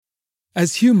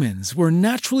As humans, we're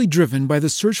naturally driven by the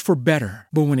search for better.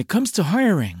 But when it comes to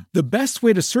hiring, the best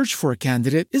way to search for a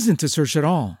candidate isn't to search at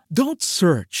all. Don't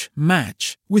search,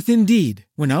 match with Indeed.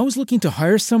 When I was looking to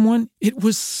hire someone, it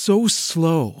was so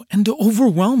slow and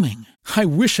overwhelming. I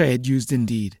wish I had used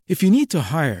Indeed. If you need to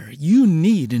hire, you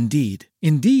need Indeed.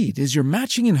 Indeed is your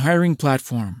matching and hiring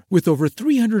platform with over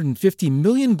 350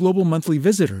 million global monthly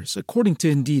visitors, according to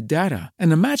Indeed data,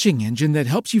 and a matching engine that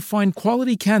helps you find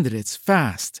quality candidates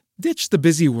fast. Ditch the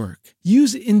busy work.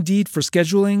 Use Indeed for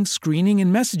scheduling, screening,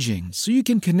 and messaging so you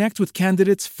can connect with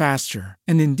candidates faster.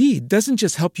 And Indeed doesn't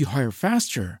just help you hire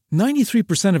faster.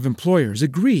 93% of employers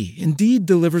agree Indeed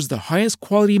delivers the highest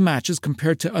quality matches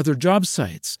compared to other job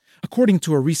sites, according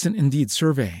to a recent Indeed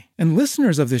survey. And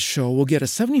listeners of this show will get a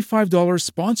 $75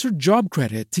 sponsored job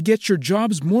credit to get your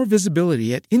jobs more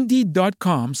visibility at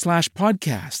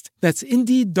Indeed.com/podcast. That's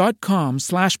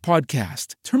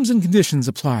Indeed.com/podcast. Terms and conditions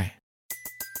apply.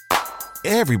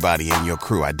 Everybody in your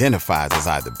crew identifies as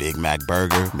either Big Mac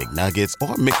Burger, McNuggets,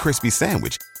 or McCrispy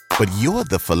Sandwich. But you're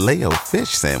the Filet-O-Fish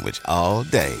Sandwich all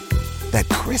day. That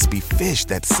crispy fish,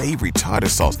 that savory tartar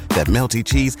sauce, that melty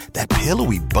cheese, that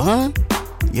pillowy bun.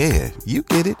 Yeah, you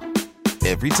get it.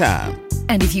 Every time.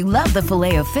 And if you love the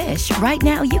Filet-O-Fish, right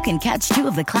now you can catch two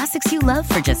of the classics you love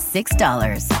for just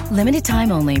 $6. Limited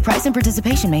time only. Price and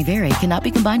participation may vary. Cannot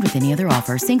be combined with any other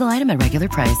offer. Single item at regular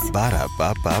price.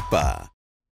 Ba-da-ba-ba-ba.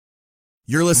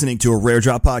 You're listening to a Rare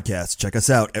Drop podcast. Check us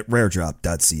out at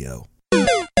raredrop.co.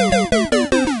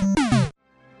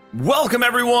 Welcome,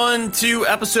 everyone, to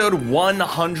episode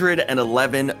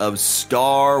 111 of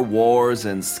Star Wars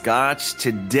and Scotch.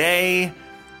 Today,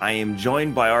 I am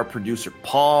joined by our producer,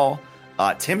 Paul.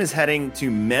 Tim is heading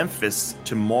to Memphis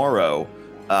tomorrow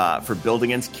for Build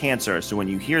Against Cancer. So when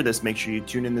you hear this, make sure you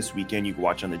tune in this weekend. You can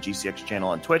watch on the GCX channel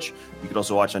on Twitch. You can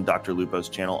also watch on Dr. Lupo's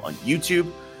channel on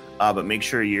YouTube. But make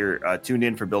sure you're tuned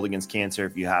in for Build Against Cancer.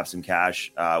 If you have some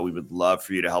cash, we would love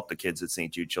for you to help the kids at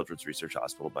St. Jude Children's Research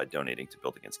Hospital by donating to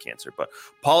Build Against Cancer. But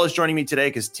Paul is joining me today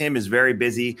because Tim is very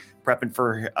busy prepping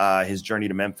for his journey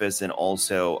to Memphis and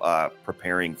also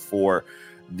preparing for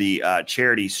the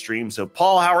charity stream. So,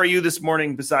 Paul, how are you this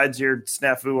morning besides your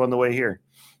snafu on the way here?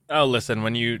 Oh, listen,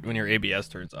 when your ABS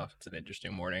turns off, it's an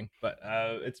interesting morning. But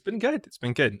it's been good. It's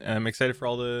been good. I'm excited for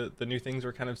all the new things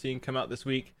we're kind of seeing come out this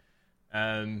week.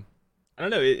 I don't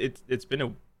know. It's been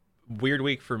a weird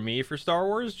week for me for Star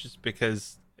Wars, just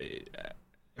because,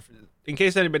 in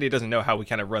case anybody doesn't know how we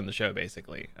kind of run the show,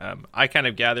 basically, I kind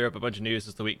of gather up a bunch of news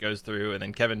as the week goes through, and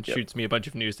then Kevin shoots me a bunch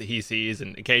of news that he sees,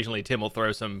 and occasionally Tim will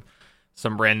throw some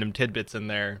random tidbits in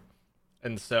there.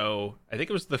 And so I think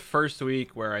it was the first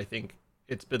week where I think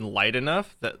it's been light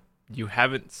enough that you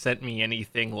haven't sent me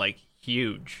anything like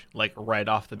huge, like right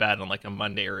off the bat on like a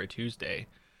Monday or a Tuesday.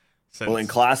 Well, in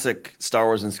classic Star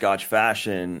Wars and Scotch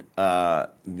fashion,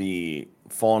 the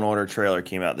Fallen Order trailer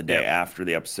came out the day after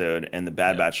the episode, and the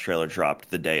Bad Batch trailer dropped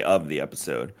the day of the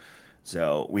episode.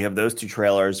 So we have those two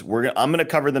trailers. I'm going to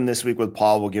cover them this week with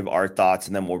Paul. We'll give our thoughts,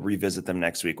 and then we'll revisit them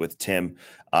next week with Tim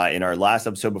in our last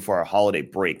episode before our holiday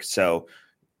break. So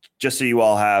just so you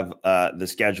all have the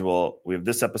schedule, we have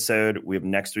this episode, we have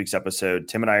next week's episode.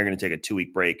 Tim and I are going to take a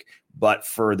 2-week break. But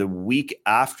for the week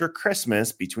after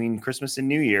Christmas, between Christmas and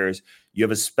New Year's, you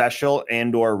have a special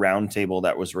Andor roundtable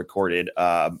that was recorded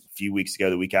a few weeks ago,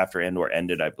 the week after Andor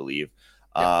ended, I believe,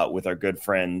 with our good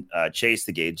friend Chase,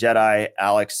 the Gay Jedi,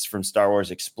 Alex from Star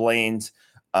Wars Explained,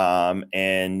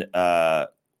 and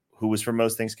who was from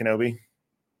Most Things Kenobi?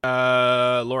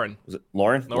 Lauren. Was it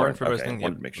Lauren? Lauren for Most okay. Things.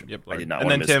 Wanted to make sure. Yep, I did not and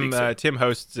want then to misspeak, Tim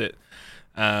hosts it.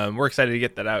 We're excited to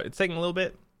get that out. It's taking a little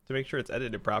bit to make sure it's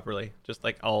edited properly, just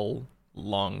like all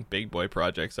long big boy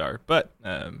projects are, but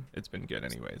it's been good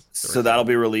anyways. So that'll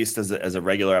be released as a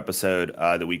regular episode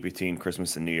the week between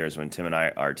Christmas and New Year's when Tim and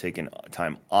I are taking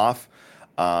time off.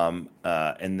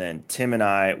 And then Tim and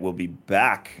I will be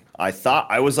back.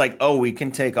 I was like, oh, we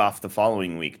can take off the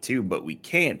following week too, but we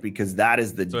can't because that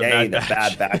is the day that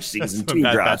Bad Batch season 2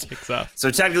 drops.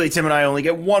 So technically Tim and I only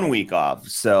get 1 week off.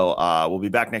 So we'll be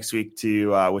back next week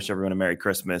to wish everyone a Merry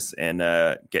Christmas and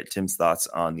get Tim's thoughts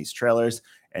on these trailers.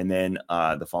 And then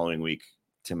the following week,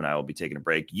 Tim and I will be taking a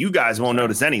break. You guys won't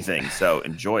notice anything, so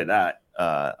enjoy that.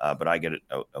 But I get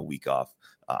a week off.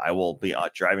 I will be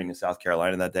driving to South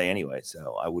Carolina that day anyway,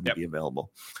 so I wouldn't be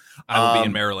available. I will be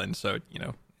in Maryland, so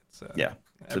it's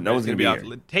So no one's gonna be out.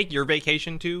 here. Take your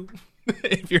vacation too.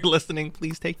 If you're listening,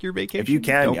 please take your vacation. If you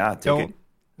can, take it.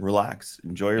 Relax,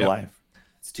 enjoy your life.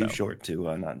 It's too short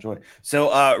to not enjoy.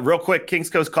 So real quick,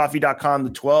 KingsCoastCoffee.com. The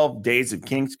 12 days of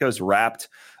Kings Coast wrapped.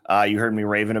 You heard me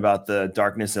raving about the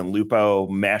Darkness and Lupo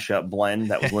mashup blend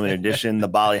that was limited edition. The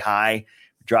Bali High.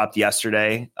 dropped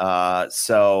yesterday.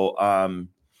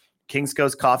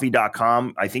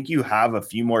 KingsCoastCoffee.com. I think you have a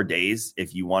few more days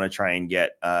if you want to try and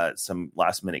get some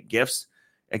last minute gifts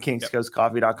at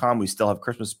KingsCoastCoffee.com. We still have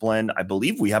Christmas blend. I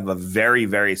believe we have a very,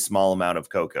 very small amount of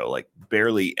cocoa, like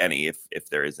barely any, if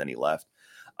there is any left.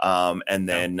 So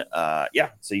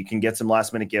you can get some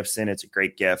last minute gifts in. It's a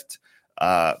great gift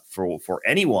for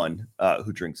anyone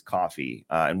who drinks coffee,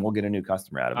 and we'll get a new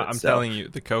customer out of it. I'm telling you,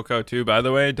 the cocoa too, by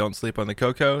the way, don't sleep on the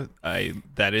cocoa.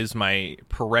 That is my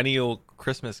perennial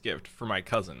Christmas gift for my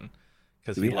cousin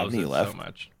because he loves it so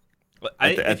much.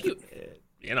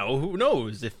 Who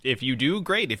knows? If you do,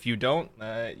 great. If you don't,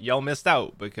 y'all missed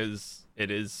out, because it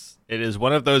is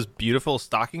one of those beautiful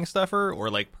stocking stuffer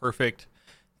or like perfect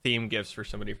theme gifts for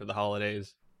somebody for the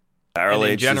holidays. Barrel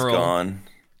Age is gone.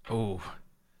 Oh,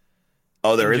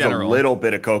 there is a little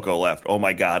bit of cocoa left. Oh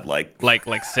my God, like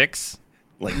 6,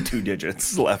 like 2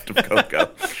 digits left of cocoa.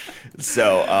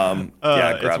 So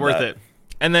it's worth it.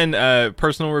 And then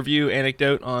personal review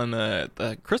anecdote on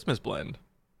the Christmas blend.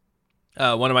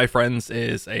 One of my friends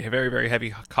is a very, very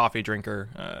heavy coffee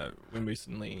drinker. We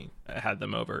recently had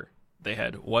them over. They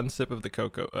had one sip of the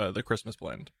cocoa, the Christmas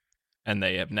blend, and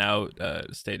they have now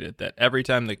stated that every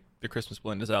time the Christmas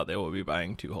blend is out, they will be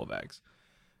buying 2 whole bags.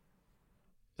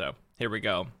 So here we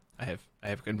go. I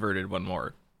have converted one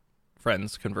more.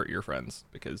 Friends, convert your friends,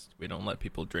 because we don't let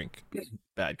people drink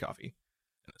bad coffee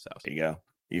in this house. There you go.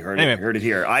 You heard it. Heard it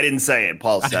here. I didn't say it.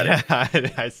 Paul said it.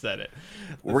 I said it.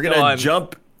 We're gonna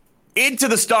jump into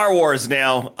the Star Wars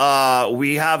now.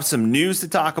 We have some news to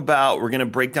talk about. We're going to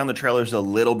break down the trailers a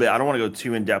little bit. I don't want to go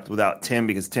too in depth without Tim,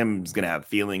 because Tim's going to have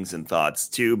feelings and thoughts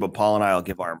too. But Paul and I will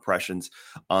give our impressions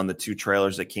on the 2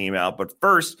 trailers that came out. But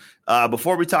first,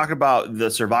 before we talk about the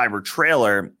Survivor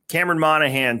trailer, Cameron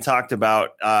Monaghan talked about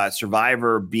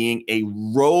Survivor being a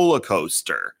roller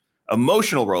coaster.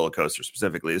 Emotional roller coaster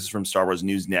specifically. This is from Star Wars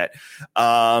Newsnet.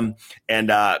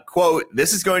 Quote,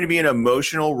 "This is going to be an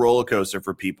emotional roller coaster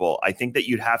for people. I think that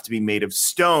you'd have to be made of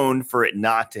stone for it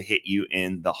not to hit you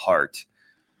in the heart."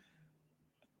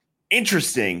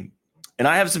 Interesting. And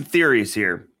I have some theories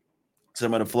here, so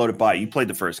I'm going to float it by. You played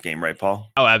the first game, right, Paul?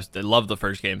 Oh, absolutely. Love the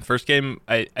first game. First game,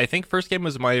 I think first game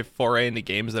was my foray into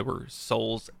games that were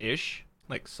Souls-ish,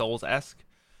 like Souls-esque.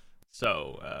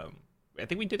 So, I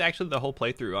think we did actually the whole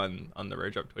playthrough on the Rare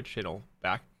Drop Twitch channel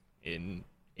back in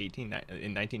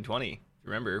 1920.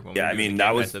 Remember when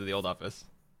that was the old office.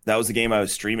 That was the game I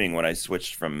was streaming when I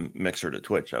switched from Mixer to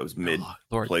Twitch. I was mid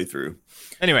playthrough.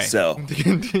 Anyway, so to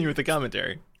continue with the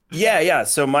commentary. Yeah.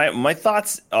 So my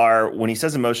thoughts are, when he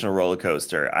says emotional roller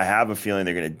coaster, I have a feeling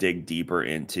they're going to dig deeper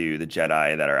into the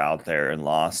Jedi that are out there and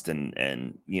lost,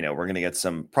 and we're going to get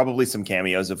probably some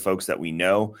cameos of folks that we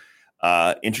know.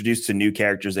 Introduced to new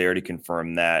characters. They already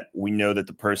confirmed that. We know that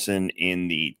the person in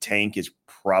the tank is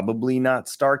probably not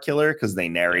Starkiller, because they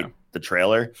narrate the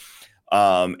trailer.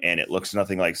 And it looks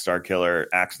nothing like Starkiller,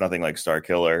 acts nothing like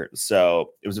Starkiller.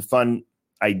 So it was a fun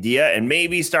idea, and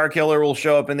maybe Starkiller will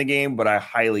show up in the game, but I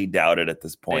highly doubt it at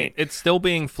this point. It's still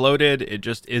being floated. It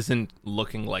just isn't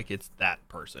looking like it's that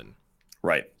person.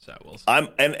 Right. So we'll see.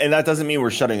 And that doesn't mean we're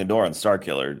shutting the door on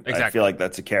Starkiller. Exactly. I feel like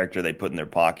that's a character they put in their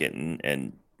pocket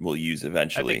and will use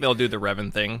eventually. I think they'll do the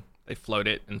Revan thing. They float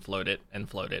it and float it and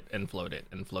float it and float it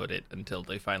and float it until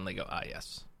they finally go,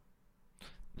 yes.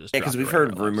 Because we've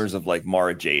heard rumors of like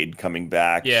Mara Jade coming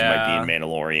back. Yeah. She might be in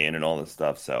Mandalorian and all this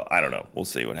stuff. So I don't know. We'll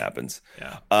see what happens.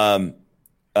 Yeah.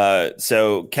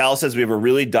 So Cal says we have a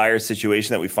really dire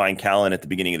situation that we find Cal in at the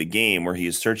beginning of the game, where he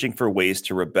is searching for ways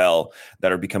to rebel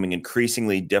that are becoming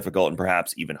increasingly difficult and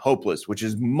perhaps even hopeless, which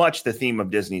is much the theme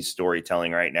of Disney's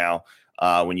storytelling right now.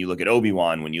 When you look at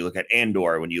Obi-Wan, when you look at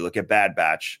Andor, when you look at Bad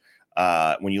Batch,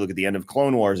 when you look at the end of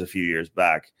Clone Wars a few years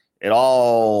back, it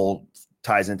all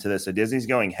ties into this. So Disney's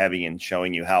going heavy and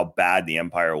showing you how bad the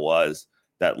Empire was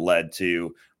that led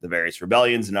to the various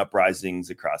rebellions and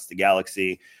uprisings across the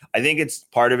galaxy. I think it's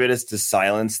part of it is to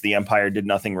silence the Empire did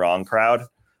nothing wrong crowd,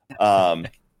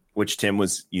 which Tim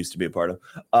used to be a part of.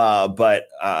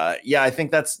 I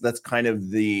think that's kind of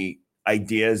the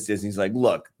idea. Is Disney's like,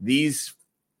 look, these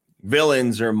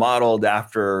villains are modeled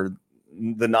after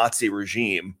the Nazi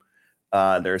regime.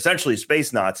 They're essentially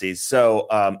space Nazis.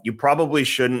 So you probably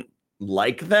shouldn't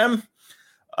like them.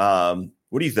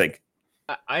 What do you think?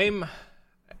 I'm,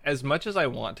 as much as I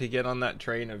want to get on that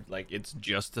train of like, it's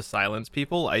just to silence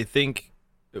people, I think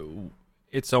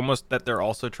it's almost that they're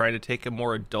also trying to take a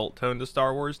more adult tone to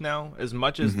Star Wars now, as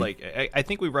much as like, I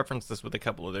think we referenced this with a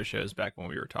couple of their shows back when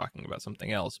we were talking about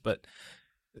something else, but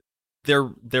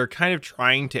they're kind of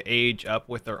trying to age up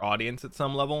with their audience at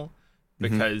some level.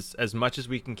 because as much as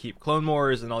we can keep Clone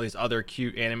Wars and all these other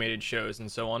cute animated shows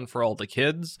and so on for all the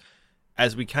kids,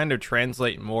 as we kind of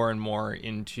translate more and more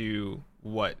into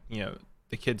what,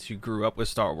 the kids who grew up with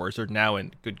Star Wars are now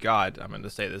in, good God, I'm going to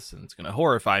say this and it's going to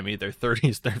horrify me, their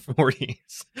 30s, their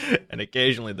 40s, and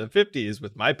occasionally the 50s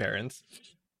with my parents.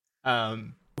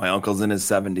 My uncle's in his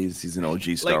 70s. He's an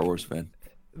OG Star Wars fan.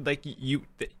 Like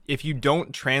if you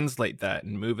don't translate that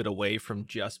and move it away from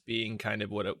just being kind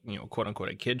of what a, quote unquote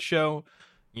a kid show,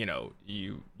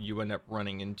 you end up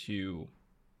running into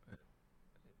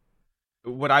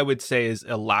what I would say is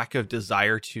a lack of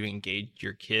desire to engage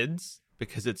your kids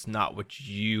because it's not what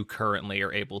you currently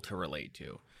are able to relate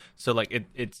to. So like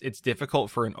it's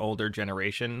difficult for an older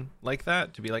generation like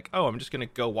that to be like, oh, I'm just gonna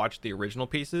go watch the original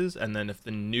pieces, and then if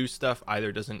the new stuff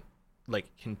either doesn't like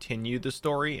continue the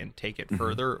story and take it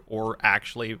further, or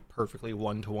actually perfectly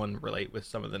one-to-one relate with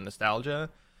some of the nostalgia,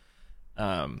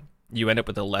 you end up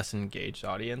with a less engaged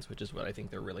audience, which is what I think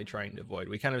they're really trying to avoid.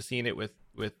 We kind of seen it with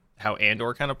how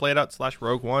Andor kind of played out /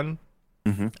 Rogue One,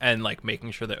 and like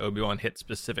making sure that Obi-Wan hit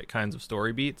specific kinds of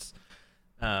story beats.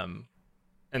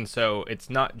 And so it's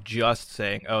not just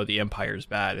saying, oh, the Empire's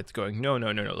bad. It's going, no.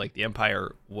 Like the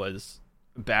Empire was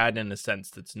bad in a sense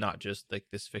that's not just like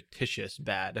this fictitious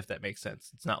bad, if that makes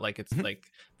sense. It's not like it's like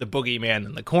the boogeyman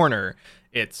in the corner.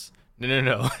 It's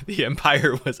no. The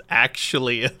Empire was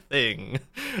actually a thing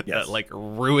that like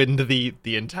ruined the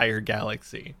entire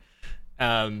galaxy.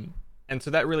 And so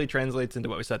that really translates into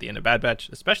what we saw at the end of Bad Batch,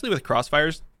 especially with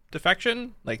Crossfire's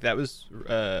defection. Like that was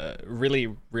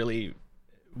really, really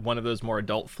one of those more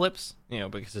adult flips,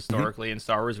 because historically in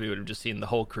Star Wars we would have just seen the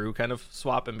whole crew kind of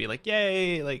swap and be like,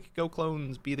 yay, like go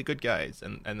clones, be the good guys,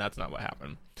 and that's not what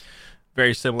happened.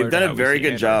 Very similar. They've done a very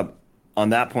good job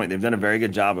on that point. They've done a very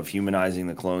good job of humanizing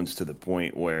the clones to the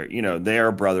point where they are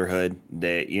a brotherhood.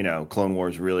 They Clone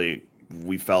Wars really,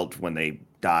 we felt when they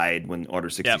died, when Order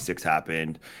 66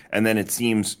 happened, and then it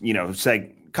seems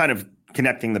say kind of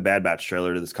connecting the Bad Batch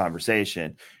trailer to this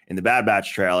conversation. In the Bad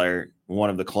Batch trailer, one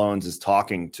of the clones is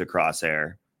talking to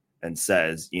Crosshair and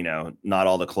says, not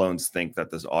all the clones think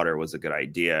that this order was a good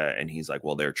idea. And he's like,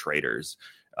 well, they're traitors.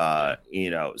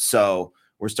 So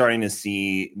we're starting to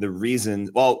see the reason.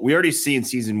 Well, we already see in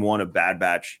season 1 of Bad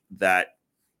Batch that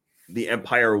the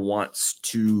Empire wants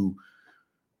to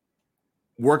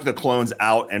work the clones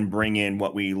out and bring in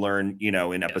what we learned,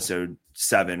 in episode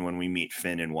 7 when we meet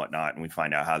Finn and whatnot, and we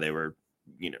find out how they were,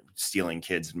 stealing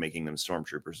kids and making them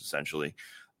stormtroopers essentially.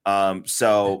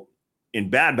 So in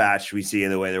Bad Batch, we see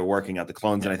the way they're working out the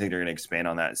clones, and I think they're going to expand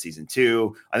on that in season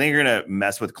 2. I think they're going to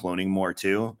mess with cloning more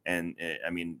too. And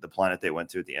the planet they went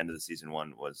to at the end of the season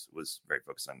 1 was very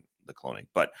focused on the cloning.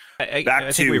 But I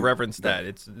think we referenced that.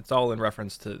 It's all in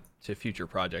reference to future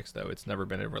projects, though. It's never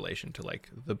been in relation to like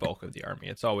the bulk of the army.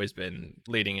 It's always been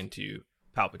leading into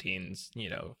Palpatine's,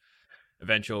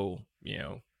 eventual,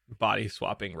 body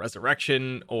swapping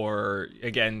resurrection, or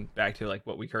again back to like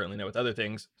what we currently know with other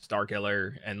things,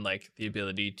 Starkiller, and like the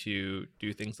ability to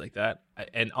do things like that.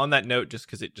 And on that note, just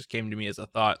because it just came to me as a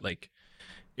thought, like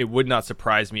it would not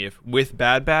surprise me if with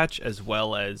Bad Batch, as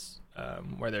well as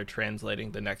where they're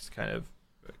translating the next kind of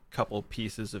couple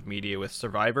pieces of media with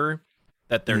Survivor,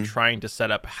 that they're trying to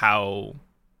set up how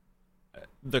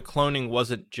the cloning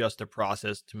wasn't just a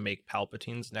process to make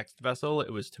Palpatine's next vessel,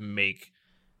 it was to make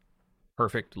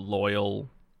perfect loyal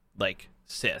like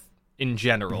Sith in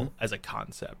general as a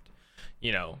concept,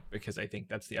 because I think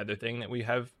that's the other thing that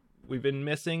we've been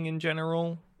missing in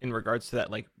general in regards to that,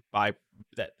 like by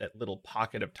that little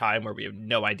pocket of time where we have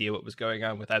no idea what was going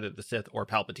on with either the Sith or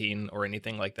Palpatine or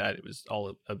anything like that. It was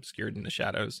all obscured in the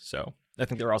shadows. So I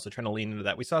think they're also trying to lean into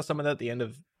that. We saw some of that at the end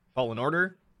of Fallen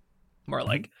Order, more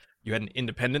like you had an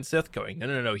independent Sith going,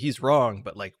 no, he's wrong,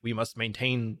 but like we must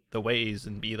maintain the ways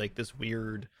and be like this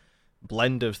weird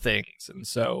blend of things. And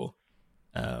so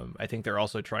I think they're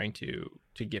also trying to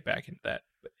get back into that.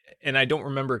 And I don't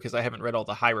remember, because I haven't read all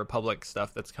the High Republic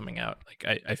stuff that's coming out.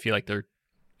 Like I feel like they're,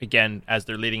 again, as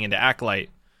they're leading into Acolyte,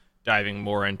 diving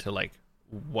more into like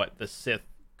what the Sith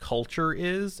culture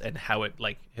is and how it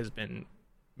like has been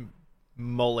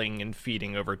mulling and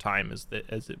feeding over time as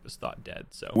it was thought dead.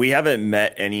 So we haven't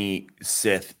met any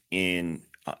Sith in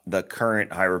the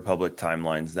current High Republic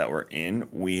timelines that we're in.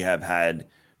 We have had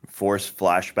forced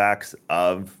flashbacks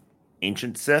of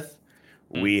ancient Sith.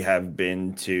 We have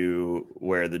been to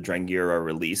where the Drengir are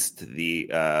released, the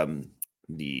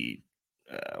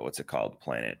what's it called,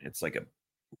 planet? It's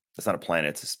not a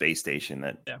planet, it's a space station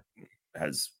that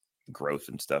has growth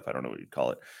and stuff. I don't know what you'd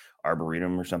call it,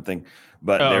 Arboretum or something.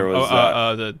 But there was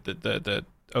the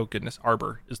oh goodness,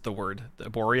 Arbor is the word, the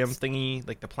Arboretum thingy,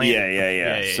 like the planet.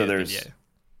 Yeah. So there's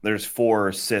there's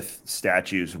 4 Sith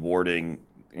statues warding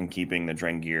and keeping the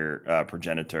Drengir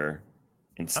progenitor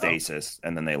in stasis,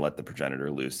 and then they let the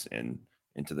progenitor loose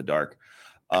into the dark.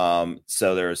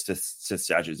 So there's Sith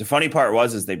statues. The funny part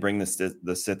is they bring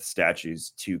the Sith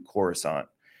statues to Coruscant,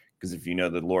 because if you know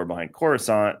the lore behind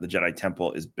Coruscant, the Jedi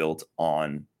Temple is built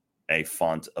on a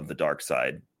font of the dark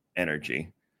side energy.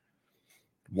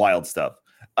 Wild stuff.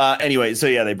 Anyway, so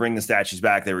yeah, they bring the statues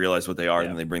back. They realize what they are,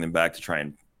 and they bring them back to try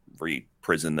and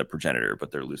re-prison the progenitor,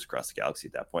 but they're loose across the galaxy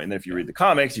at that point. And then if you read the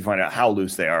comics, you find out how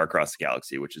loose they are across the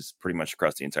galaxy, which is pretty much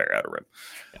across the entire Outer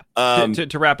Rim.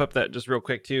 To wrap up that just real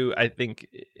quick too, I think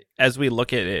as we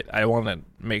look at it, I want to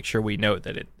make sure we note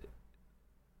that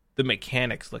the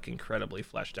mechanics look incredibly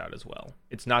fleshed out as well.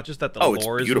 It's not just that the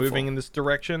lore is moving in this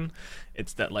direction,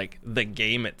 it's that like the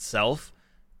game itself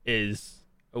is,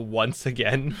 once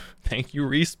again, thank you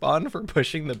Respawn for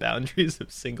pushing the boundaries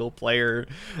of single player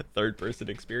third person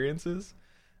experiences.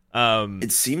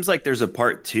 It seems like there's a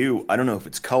part 2. I don't know if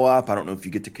it's co-op. I don't know if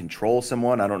you get to control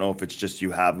someone. I don't know if it's just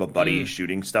you have a buddy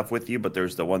shooting stuff with you, but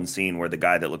there's the one scene where the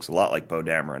guy that looks a lot like Poe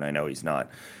Dameron, I know he's not,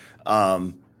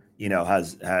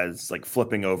 has like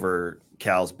flipping over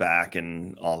Cal's back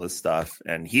and all this stuff.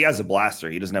 And he has a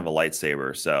blaster. He doesn't have a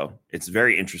lightsaber. So it's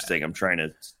very interesting. I'm trying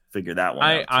to figure that one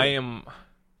out.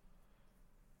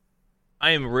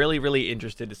 I am really, really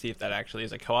interested to see if that actually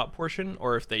is a co-op portion,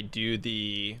 or if they do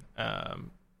the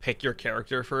pick your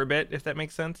character for a bit, if that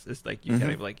makes sense. It's like you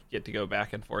kind of like get to go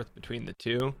back and forth between the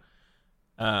two.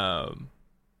 I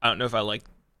don't know if I like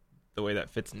the way that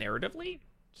fits narratively,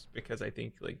 just because I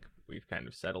think like we've kind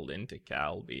of settled into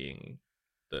Cal being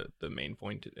the main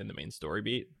point in the main story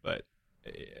beat, but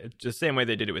it's just the same way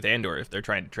they did it with Andor. If they're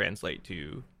trying to translate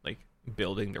to like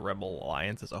building the Rebel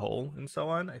Alliance as a whole and so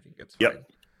on, I think it's fine.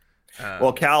 Yep.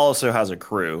 Well, Cal also has a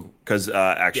crew, because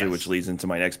which leads into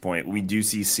my next point. We do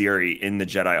see Siri in the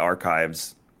Jedi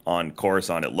archives on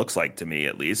Coruscant. It looks like, to me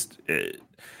at least, in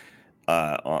the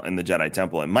Jedi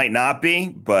Temple. It might not be,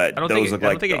 but those look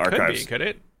like the archives. Could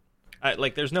it?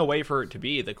 Like, there's no way for it to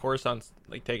be. The Coruscant's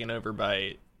like taken over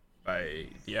by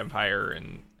the Empire,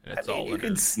 and it's all. You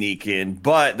could sneak in,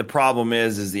 but the problem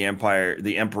is the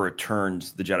Emperor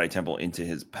turns the Jedi Temple into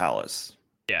his palace.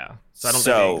 Yeah, so I don't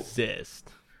think they exist.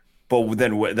 But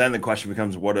then the question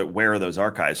becomes, where are those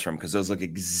archives from? Because those look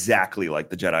exactly like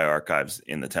the Jedi archives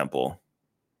in the temple.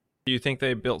 Do you think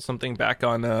they built something back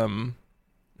on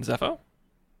Zepho?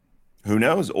 Who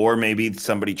knows? Or maybe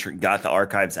somebody got the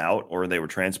archives out, or they were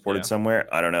transported somewhere.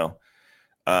 I don't know.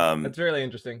 That's really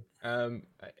interesting.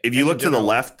 If you look to the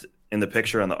left in the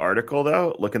picture on the article,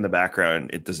 though, look in the background.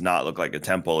 It does not look like a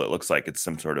temple. It looks like it's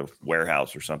some sort of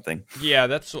warehouse or something. Yeah,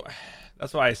 that's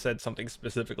why I said something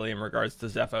specifically in regards to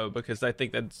Zepho, because I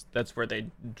think that's where they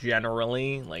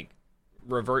generally like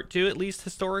revert to, at least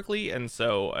historically. And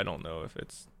so I don't know if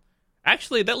it's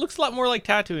actually, that looks a lot more like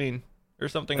Tatooine or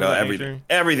something.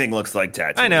 Everything looks like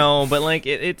Tatooine. I know, but like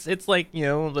it's like,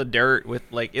 the dirt with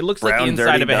like, it looks brown, like the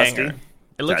inside dirty, of a dusty. hangar.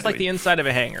 It looks like the inside of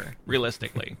a hangar,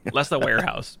 realistically. Less the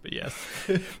warehouse, but yes.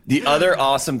 The other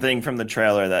awesome thing from the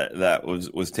trailer that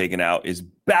was taken out is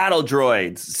battle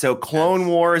droids. So Clone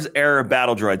Wars era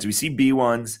battle droids. We see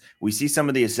B1s. We see some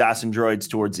of the assassin droids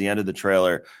towards the end of the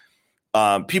trailer.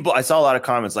 I saw a lot of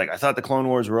comments like, I thought the Clone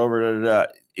Wars were over. Da, da,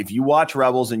 da. If you watch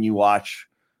Rebels if you watch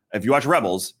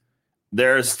Rebels,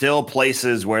 there's still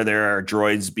places where there are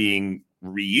droids being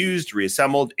reused,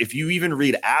 reassembled. If you even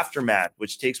read Aftermath,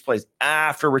 which takes place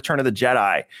after Return of the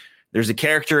Jedi, there's a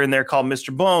character in there called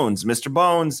Mr. Bones. Mr.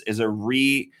 Bones is a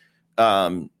reconfigured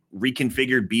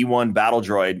B1 battle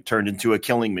droid turned into a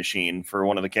killing machine for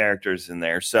one of the characters in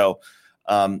there. So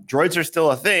droids are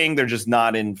still a thing. They're just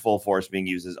not in full force being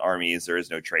used as armies. There is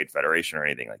no trade federation or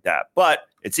anything like that. But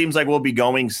it seems like we'll be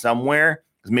going somewhere,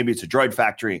 because maybe it's a droid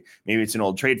factory. Maybe it's an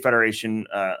old trade federation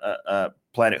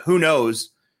planet. Who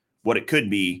knows what it could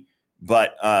be,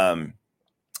 but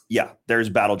there's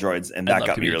battle droids, and that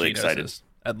got me really excited.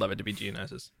 I'd love it to be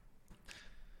Geonosis.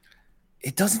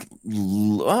 It doesn't.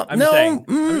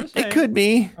 It could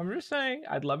be. I'm just saying,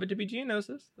 I'd love it to be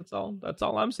Geonosis. That's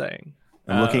all I'm saying.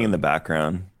 I'm looking in the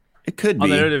background. It could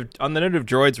be. On the note of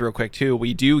droids, real quick too,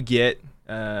 we do get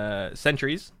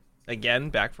sentries again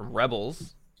back from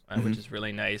Rebels, which is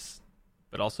really nice,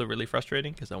 but also really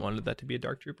frustrating because I wanted that to be a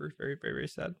Dark Trooper. Very, very, very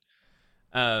sad.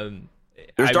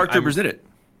 There's Dark Troopers in it.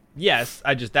 Yes,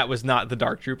 that was not the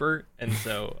Dark Trooper, and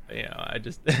so I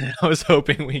was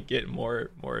hoping we get more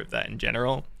of that in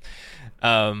general.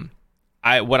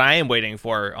 What I am waiting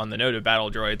for on the note of battle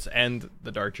droids and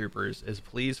the Dark Troopers is,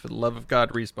 please, for the love of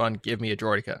God, Respawn, give me a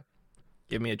droideka.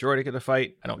 Give me a Droideka to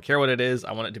fight. I don't care what it is.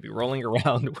 I want it to be rolling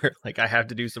around where like I have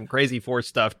to do some crazy Force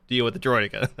stuff to deal with the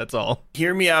Droideka. That's all.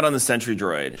 Hear me out on the Sentry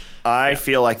Droid. I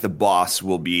feel like the boss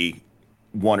will be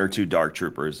 1 or 2 Dark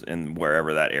Troopers in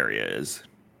wherever that area is.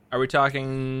 Are we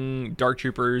talking Dark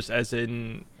Troopers as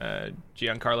in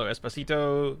Giancarlo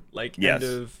Esposito, like yes.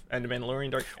 end of Mandalorian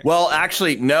Dark? Well,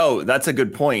 actually, no, that's a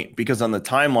good point, because on the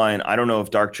timeline, I don't know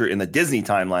if in the Disney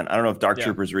timeline, I don't know if Dark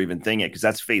Troopers are even thing it, because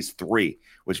that's phase 3,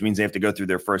 which means they have to go through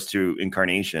their first 2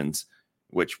 incarnations,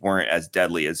 which weren't as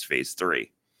deadly as phase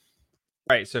 3.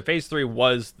 Right, so phase 3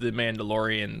 was the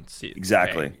Mandalorian season.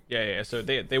 Exactly. Okay. Yeah. So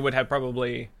they would have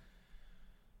probably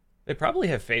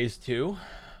have phase 2.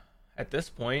 At this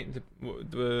point,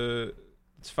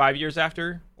 it's 5 years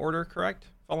after Order, correct?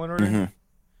 Fallen Order? Mm-hmm.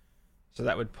 So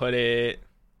that would put it...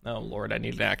 Oh, Lord, I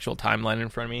need an actual timeline in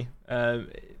front of me.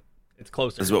 It's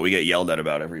closer. This is what we get yelled at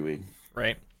about every week.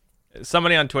 Right.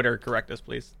 Somebody on Twitter, correct us,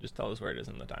 please. Just tell us where it is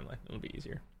in the timeline. It'll be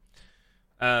easier.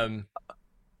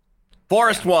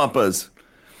 Forest Wampas.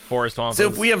 Forest Wampas. So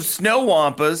if we have Snow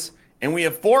Wampas and we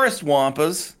have Forest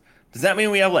Wampas, does that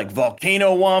mean we have like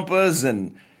Volcano Wampas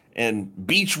and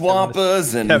Beach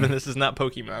Wampas? Kevin, this is not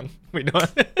Pokemon. We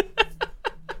don't.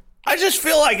 I just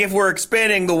feel like if we're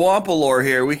expanding the Wampa lore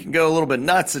here, we can go a little bit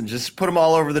nuts and just put them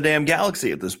all over the damn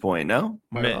galaxy at this point, no?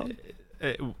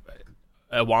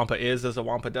 A Wampa is as a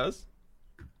Wampa does?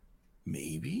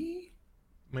 Maybe?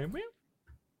 I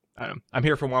don't know. I'm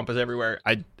here for Wampas everywhere.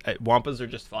 Wampas are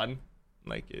just fun.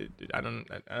 Like, I don't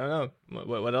know.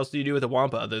 What else do you do with a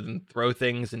Wampa other than throw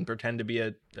things and pretend to be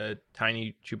a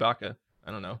tiny Chewbacca?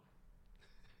 I don't know.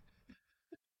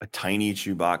 A tiny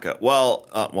Chewbacca. Well,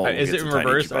 is it in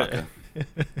reverse?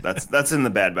 That's in the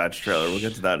Bad Batch trailer. We'll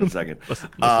get to that in a second.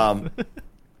 Listen.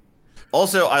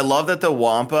 Also, I love that the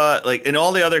Wampa, like in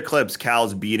all the other clips,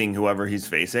 Cal's beating whoever he's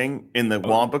facing. In the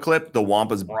Wampa clip, the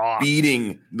Wampa's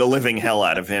beating the living hell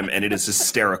out of him, and it is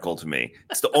hysterical to me.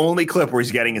 It's the only clip where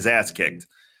he's getting his ass kicked.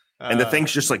 And the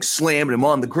thing's just like slamming him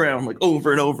on the ground like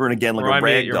over and over and again like a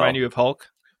rag doll. Remind you of Hulk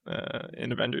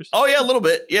in Avengers? Oh yeah, a little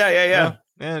bit. Yeah.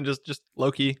 And just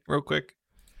Loki real quick.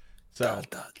 So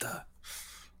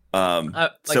I'm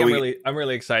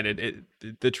really excited.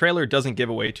 The trailer doesn't give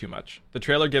away too much. The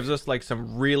trailer gives us like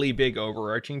some really big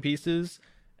overarching pieces,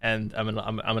 and I'm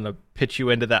gonna pitch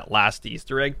you into that last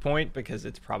Easter egg point because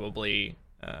it's probably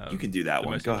you can do that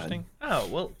one. Go ahead. Oh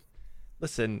well,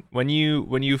 listen, when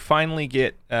you finally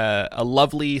get a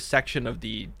lovely section of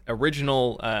the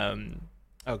original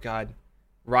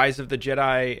Rise of the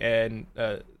Jedi and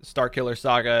Starkiller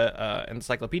Saga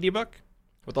encyclopedia book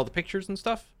with all the pictures and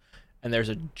stuff. And there's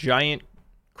a giant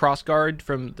crossguard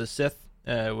from the Sith,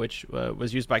 which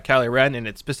was used by Kylo Ren, and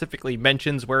it specifically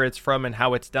mentions where it's from and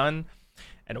how it's done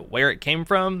and where it came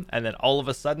from. And then all of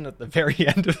a sudden, at the very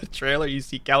end of the trailer, you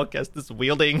see Cal Kestis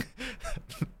wielding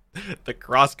the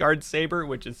crossguard saber,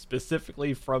 which is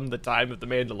specifically from the time of the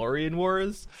Mandalorian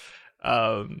Wars.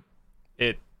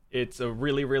 It's a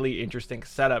really, really interesting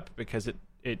setup because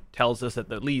it tells us at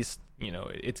the least,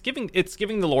 it's giving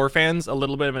the lore fans a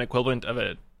little bit of an equivalent of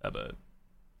a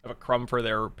crumb for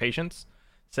their patience,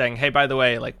 saying, hey, by the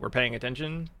way, like we're paying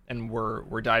attention and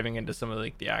we're diving into some of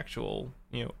like the actual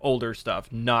older stuff,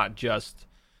 not just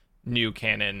new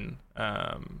canon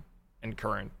and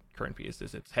current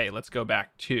pieces. It's, hey, let's go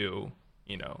back to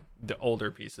the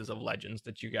older pieces of Legends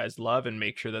that you guys love and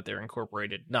make sure that they're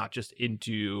incorporated not just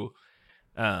into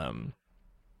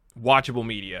watchable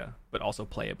media but also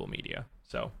playable media.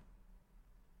 So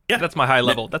yeah, that's my high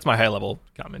level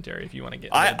commentary. If you want to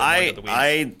get into the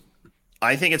weeds.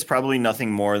 I think it's probably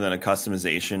nothing more than a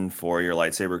customization for your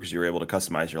lightsaber because you were able to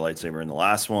customize your lightsaber in the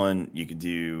last one. You could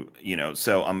do,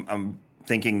 so I'm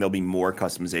thinking there'll be more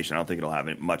customization. I don't think it'll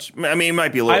have much. I mean, it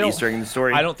might be a little Easter egg in the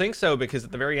story. I don't think so because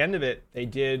at the very end of it,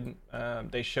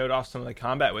 they showed off some of the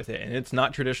combat with it, and it's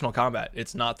not traditional combat.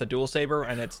 It's not the dual saber,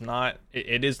 and it's not.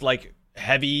 It is like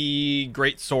heavy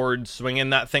great sword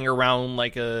swinging that thing around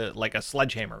like a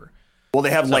sledgehammer. Well, they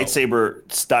have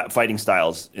lightsaber fighting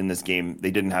styles in this game.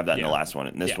 They didn't have that in the last one.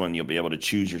 In this one, you'll be able to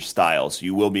choose your style. So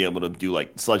you will be able to do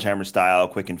like sledgehammer style,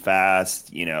 quick and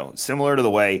fast, similar to the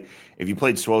way if you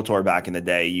played SWTOR back in the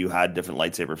day, you had different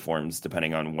lightsaber forms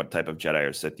depending on what type of Jedi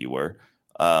or Sith you were.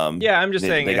 I'm just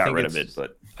saying they got rid of it,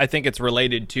 but I think it's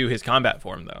related to his combat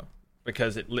form though,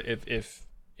 because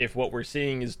if what we're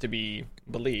seeing is to be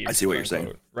believed, I see what you're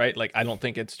saying, right? Like, I don't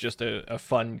think it's just a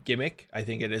fun gimmick. I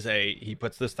think it is he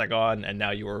puts this thing on, and now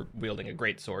you're wielding a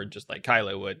great sword, just like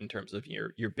Kylo would in terms of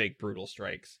your big brutal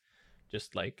strikes,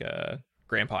 just like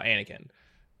Grandpa Anakin.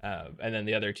 And then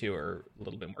the other two are a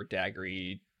little bit more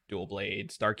daggery, dual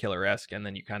blade, Starkiller-esque, and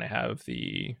then you kind of have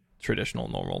the traditional,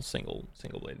 normal single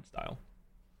bladed style.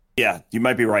 Yeah, you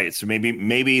might be right. So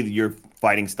maybe your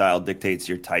fighting style dictates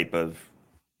your type of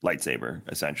lightsaber,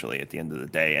 essentially, at the end of the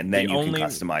day, and then can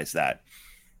customize that.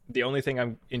 The only thing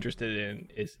I'm interested in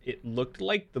is it looked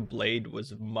like the blade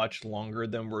was much longer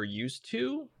than we're used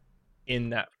to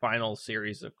in that final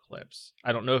series of clips.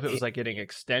 I don't know if it was like getting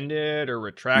extended or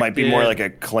retracted. Might be more like a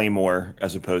claymore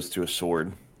as opposed to a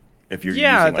sword. If you're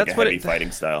using like a heavy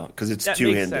fighting style, because it's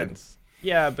two-handed.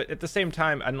 Yeah, but at the same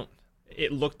time,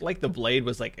 it looked like the blade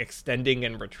was like extending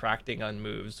and retracting on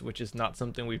moves, which is not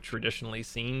something we've traditionally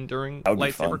seen during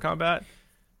lightsaber combat.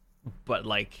 But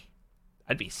like,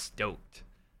 I'd be stoked.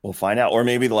 We'll find out. Or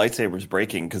maybe the lightsaber's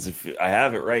breaking, because if I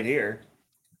have it right here.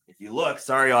 If you look,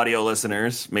 sorry, audio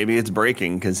listeners, maybe it's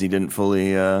breaking because he didn't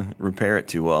fully repair it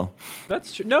too well.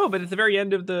 That's true. No, but at the very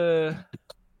end of the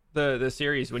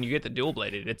series, when you get the dual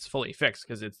bladed, it's fully fixed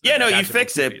because it's you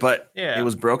fix it, but it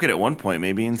was broken at one point.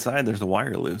 Maybe inside there's a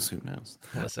wire loose. Who knows?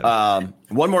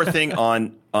 One more thing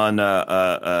on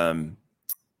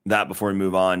that before we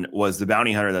move on was the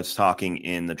bounty hunter that's talking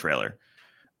in the trailer.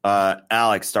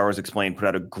 Alex, Star Wars Explained, put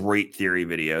out a great theory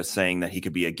video saying that he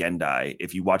could be a Gendai.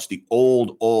 If you watch the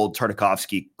old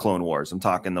Tartakovsky Clone Wars, I'm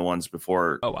talking the ones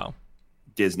before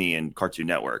Disney and Cartoon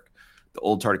Network, the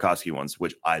old Tartakovsky ones,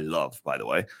 which I love, by the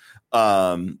way.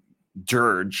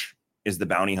 Dirge is the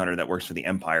bounty hunter that works for the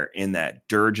Empire in that.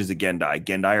 Dirge is a Gendai.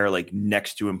 Gendai are like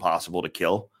next to impossible to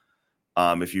kill.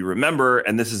 If you remember,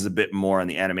 and this is a bit more on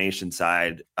the animation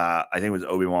side, I think it was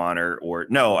Obi-Wan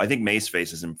I think Mace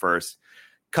faces him first.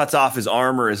 Cuts off his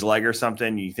arm or his leg or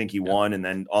something. You think he won, and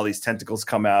then all these tentacles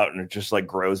come out and it just like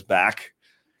grows back.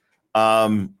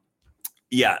 It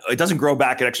doesn't grow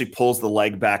back. It actually pulls the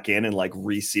leg back in and like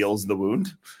reseals the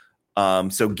wound.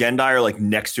 So Gendai are like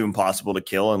next to impossible to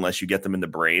kill unless you get them in the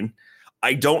brain.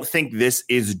 I don't think this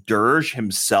is Dirge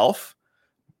himself,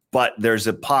 but there's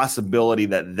a possibility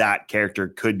that character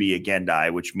could be a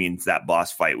Gendai, which means that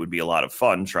boss fight would be a lot of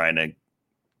fun trying to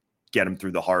get him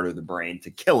through the heart or the brain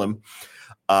to kill him.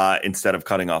 Instead of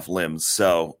cutting off limbs.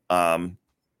 So that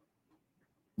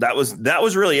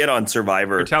was really it on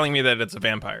Survivor. You're telling me that it's a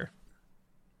vampire,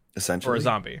 essentially, or a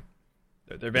zombie.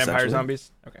 They're vampire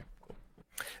zombies. Okay, cool.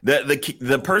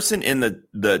 The person in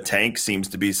the tank seems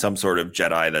to be some sort of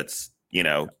Jedi that's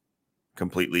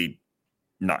completely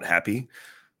not happy,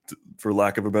 for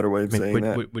lack of a better way of saying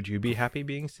that. Would you be happy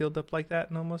being sealed up like that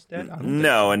and almost dead?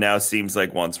 No, and now seems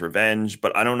like wants revenge,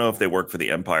 but I don't know if they work for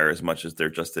the Empire as much as they're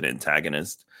just an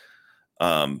antagonist,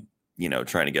 trying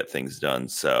to get things done.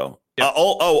 So,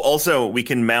 also we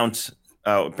can mount.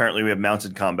 Apparently, we have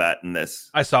mounted combat in this.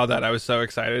 I saw that. I was so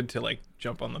excited to like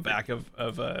jump on the back of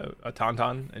a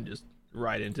Tauntaun and just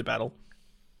ride into battle.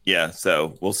 Yeah,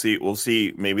 so we'll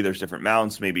see. Maybe there's different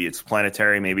mounts. Maybe it's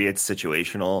planetary. Maybe it's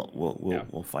situational.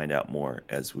 We'll find out more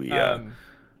as we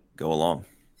go along.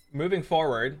 Moving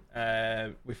forward,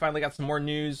 we finally got some more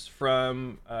news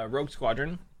from Rogue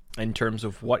Squadron in terms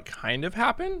of what kind of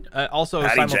happened. Also,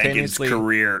 Patty simultaneously, Jenkins'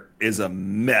 career is a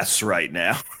mess right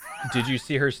now. Did you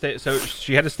see her so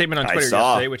she had a statement on Twitter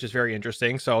yesterday, which is very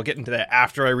interesting. So I'll get into that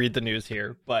after I read the news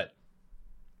here, but.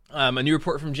 A new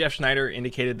report from Jeff Schneider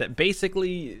indicated that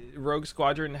basically Rogue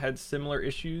Squadron had similar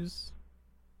issues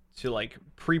to like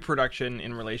pre-production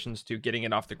in relations to getting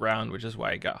it off the ground, which is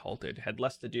why it got halted. It had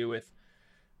less to do with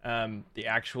the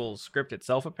actual script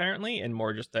itself, apparently, and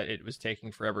more just that it was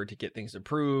taking forever to get things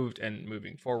approved and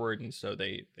moving forward, and so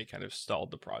they kind of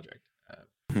stalled the project.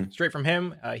 Straight from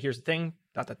him, here's the thing, ...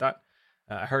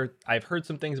 I've heard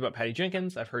some things about Patty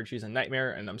Jenkins. I've heard she's a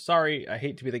nightmare, and I'm sorry. I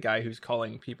hate to be the guy who's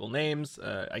calling people names.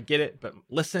 I get it, but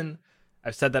listen,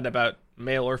 I've said that about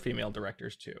male or female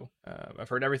directors too. I've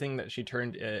heard everything that she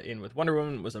turned in with Wonder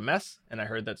Woman was a mess, and I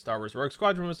heard that Star Wars Rogue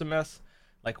Squadron was a mess.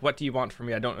 Like, what do you want from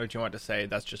me? I don't know what you want to say.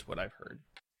 That's just what I've heard.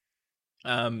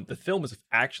 The film was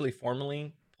actually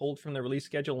formally pulled from the release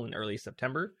schedule in early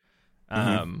September,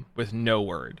 with no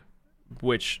word,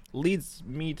 which leads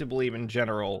me to believe in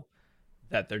general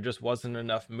that there just wasn't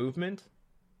enough movement,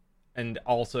 and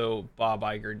also Bob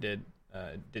Iger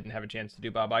didn't have a chance to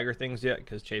do Bob Iger things yet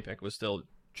because Chapek was still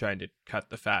trying to cut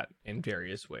the fat in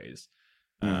various ways.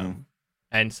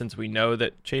 And since we know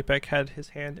that Chapek had his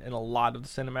hand in a lot of the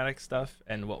cinematic stuff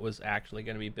and what was actually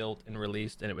going to be built and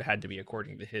released, and it had to be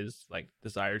according to his like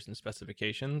desires and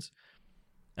specifications,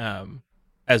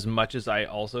 as much as I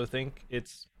also think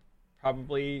it's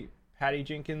probably Patty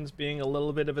Jenkins being a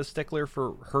little bit of a stickler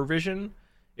for her vision,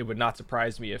 it would not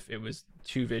surprise me if it was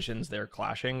two visions there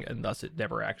clashing, and thus it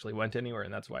never actually went anywhere,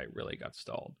 and that's why it really got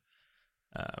stalled.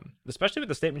 Especially with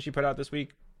the statement she put out this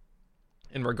week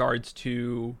in regards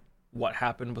to what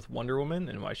happened with Wonder Woman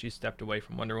and why she stepped away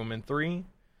from Wonder Woman 3.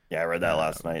 Yeah, I read that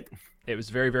last night. It was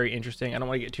very, very interesting. I don't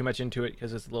want to get too much into it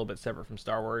because it's a little bit separate from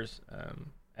Star Wars,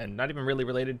 and not even really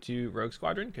related to Rogue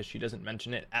Squadron because she doesn't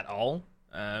mention it at all.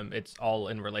 It's all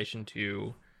in relation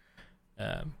to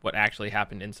what actually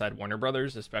happened inside Warner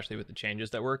Brothers, especially with the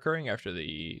changes that were occurring after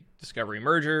the Discovery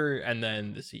merger, and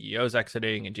then the CEO's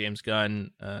exiting and James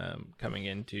Gunn coming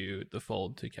into the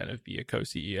fold to kind of be a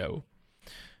co-CEO.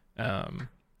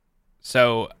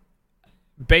 So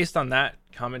based on that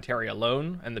commentary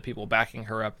alone and the people backing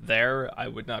her up there, I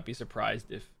would not be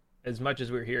surprised if, as much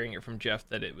as we're hearing it from Jeff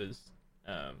that it was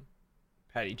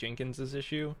Patty Jenkins'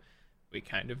 issue, we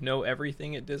kind of know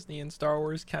everything at Disney and Star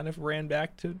Wars kind of ran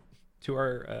back to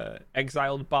our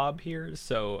exiled Bob here.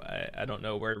 So I don't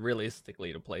know where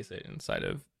realistically to place it inside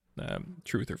of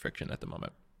truth or fiction at the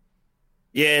moment.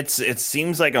 Yeah, it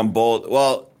seems like on both.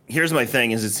 Well, here's my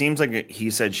thing: is it seems like he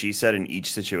said, she said in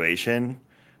each situation,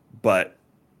 but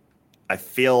I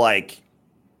feel like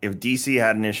if DC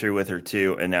had an issue with her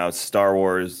too, and now Star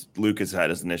Wars, Lucas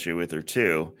had an issue with her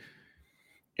too,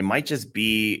 it might just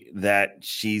be that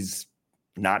she's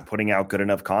not putting out good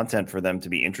enough content for them to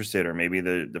be interested, or maybe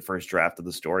the first draft of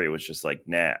the story was just like,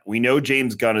 nah. We know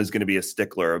James Gunn is going to be a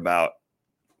stickler about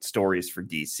stories for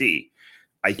DC.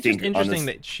 I think it's interesting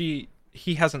that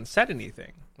he hasn't said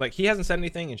anything. Like, he hasn't said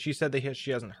anything, and she said that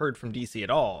she hasn't heard from DC at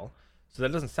all. So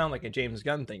that doesn't sound like a James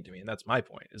Gunn thing to me, and that's my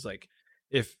point. Is like,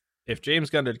 if James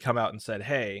Gunn had come out and said,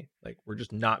 hey, like, we're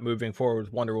just not moving forward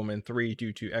with Wonder Woman 3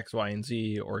 due to X, Y, and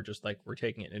Z, or just like we're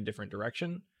taking it in a different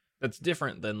direction, that's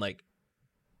different than like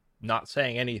not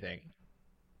saying anything,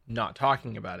 not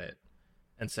talking about it,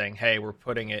 and saying, hey, we're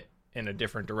putting it in a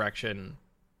different direction,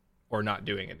 or not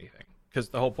doing anything. Because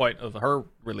the whole point of her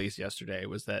release yesterday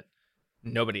was that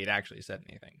nobody had actually said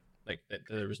anything. Like, that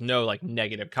there was no like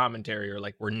negative commentary or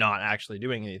like we're not actually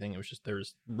doing anything. It was just there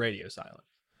was radio silence.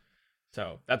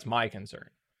 So that's my concern.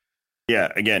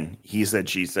 Yeah, again, he said,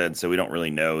 she said, so we don't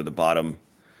really know the bottom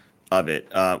of it.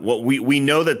 Well, we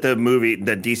know that the movie,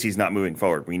 that DC's not moving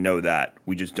forward. We know that.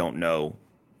 We just don't know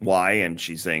why, and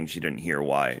she's saying she didn't hear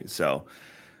why. So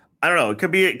I don't know.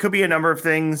 It could be a number of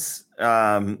things.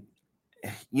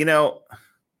 You know,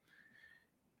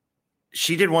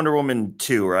 she did Wonder Woman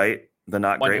 2, right? The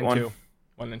not great one.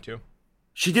 1 and 2.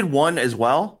 She did 1 as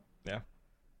well? Yeah.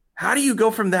 How do you go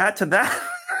from that to that?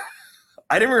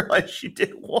 I didn't realize she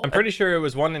did 1. I'm pretty sure it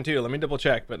was 1 and 2. Let me double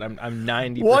check, but I'm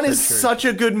 90%. 1 is sure. such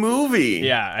a good movie.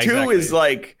 Yeah, exactly. 2 is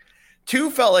like,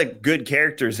 2 felt like good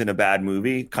characters in a bad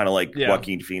movie, kind of like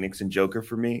Joaquin Phoenix and Joker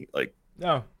for me. Like,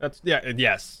 no, that's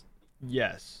yes.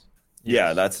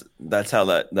 Yeah, that's how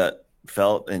that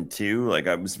felt in 2. Like,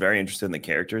 I was very interested in the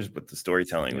characters, but the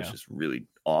storytelling was just really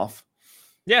off.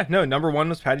 Yeah, no, number 1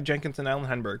 was Patty Jenkins and Alan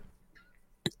Henberg.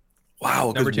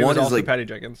 Wow, number 2 was also like, Patty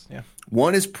Jenkins. Yeah,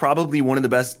 1 is probably one of the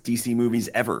best DC movies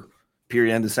ever.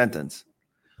 Period. End of sentence.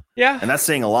 Yeah, and that's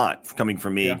saying a lot coming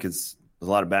from me because there's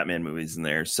a lot of Batman movies in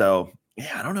there. So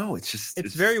yeah, I don't know. It's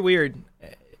very weird.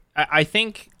 I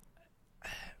think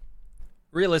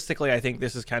realistically, I think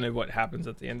this is kind of what happens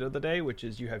at the end of the day, which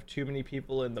is you have too many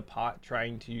people in the pot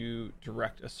trying to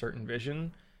direct a certain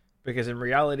vision, because in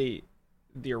reality,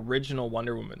 the original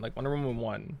Wonder Woman, like Wonder Woman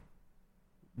 1,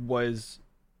 was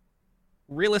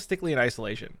realistically in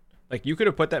isolation. Like, you could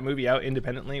have put that movie out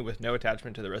independently with no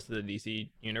attachment to the rest of the DC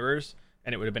universe,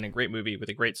 and it would have been a great movie with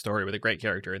a great story with a great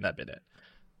character, and that been it.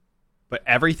 But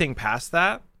everything past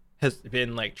that has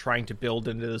been like trying to build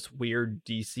into this weird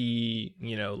DC,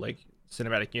 like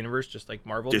cinematic universe, just like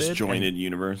Marvel disjointed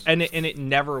universe, and it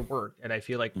never worked. And I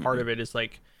feel like part of it is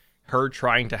like her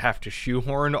trying to have to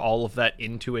shoehorn all of that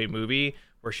into a movie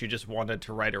where she just wanted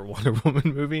to write her Wonder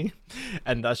Woman movie,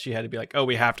 and thus she had to be like, oh,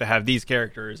 we have to have these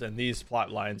characters and these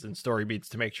plot lines and story beats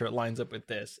to make sure it lines up with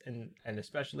this. And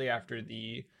especially after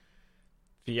the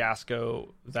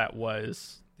fiasco that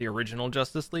was the original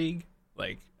Justice League,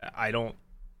 like,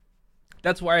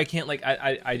 that's why I can't, like,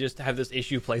 I just have this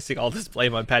issue placing all this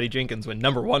blame on Patty Jenkins when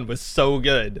number 1 was so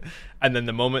good, and then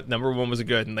the moment number 1 was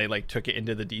good and they like took it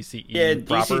into the DCE. Yeah,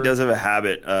 DC does have a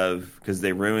habit of, because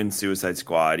they ruined Suicide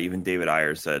Squad. Even David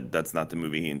Ayer said that's not the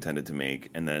movie he intended to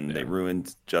make, and then they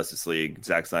ruined Justice League.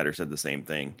 Zack Snyder said the same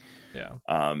thing. Yeah.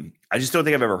 I just don't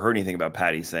think I've ever heard anything about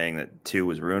Patty saying that 2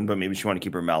 was ruined, but maybe she wanted to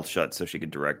keep her mouth shut so she could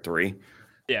direct 3.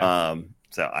 Yeah.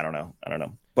 So I don't know.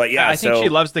 But yeah, I think she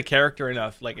loves the character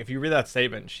enough. Like, if you read that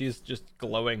statement, she's just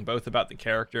glowing both about the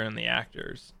character and the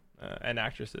actors and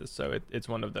actresses. So it's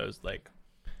one of those, like,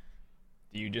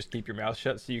 do you just keep your mouth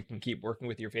shut so you can keep working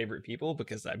with your favorite people?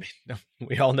 Because I mean,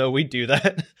 we all know we do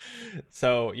that.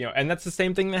 So, and that's the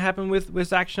same thing that happened with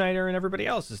Zack Snyder and everybody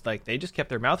else. Is like they just kept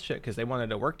their mouth shut because they wanted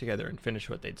to work together and finish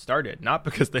what they'd started, not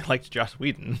because they liked Joss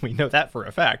Whedon. We know that for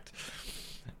a fact.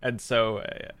 And so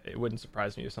it wouldn't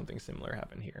surprise me if something similar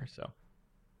happened here. So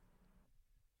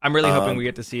I'm really hoping we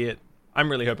get to see it. I'm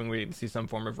really hoping we get to see some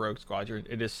form of Rogue Squadron.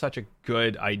 It is such a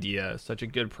good idea, such a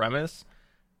good premise,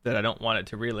 that I don't want it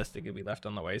to realistically be left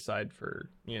on the wayside for,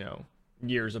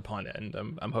 years upon end.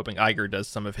 I'm hoping Iger does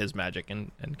some of his magic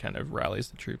and kind of rallies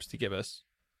the troops to give us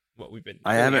what we've been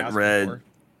I haven't read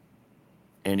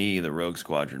any of the Rogue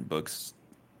Squadron books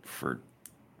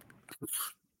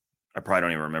I probably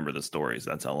don't even remember the stories.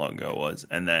 That's how long ago it was.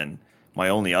 And then my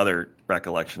only other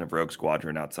recollection of Rogue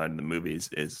Squadron outside of the movies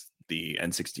is the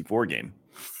N64 game.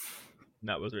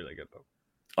 That was really good though.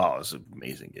 Oh, it was an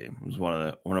amazing game. It was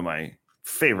one of my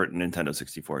favorite Nintendo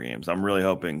 64 games. I'm really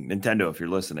hoping Nintendo, if you're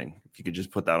listening, if you could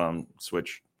just put that on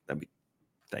Switch,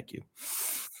 thank you.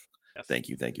 Yes. Thank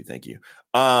you.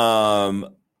 Star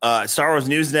Wars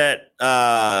Newsnet,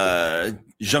 Giancarlo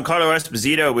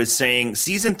Esposito was saying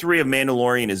season 3 of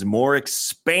Mandalorian is more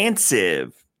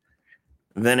expansive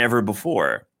than ever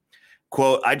before.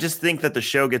 Quote, I just think that the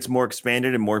show gets more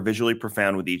expanded and more visually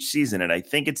profound with each season. And I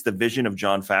think it's the vision of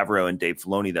Jon Favreau and Dave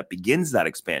Filoni that begins that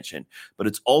expansion. But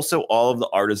it's also all of the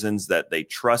artisans that they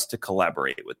trust to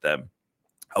collaborate with them.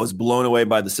 I was blown away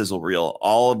by the sizzle reel.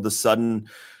 All of a sudden,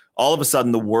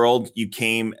 the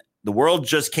world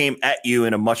just came at you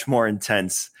in a much more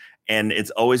intense. And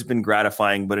it's always been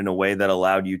gratifying, but in a way that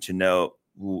allowed you to know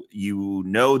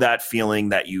that feeling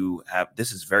that you have.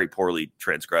 This is very poorly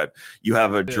transcribed. You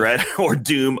have a dread or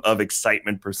doom of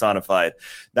excitement personified.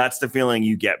 That's the feeling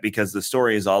you get because the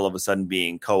story is all of a sudden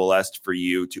being coalesced for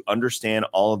you to understand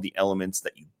all of the elements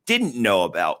that you didn't know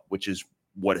about, which is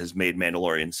what has made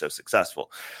Mandalorian so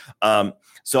successful.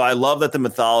 So I love that the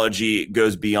mythology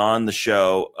goes beyond the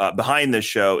show. Behind this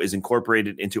show is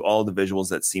incorporated into all the visuals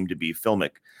that seem to be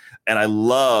filmic. And I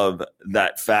love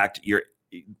that fact.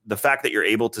 The fact that you're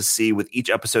able to see with each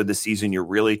episode this season, you're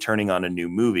really turning on a new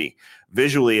movie.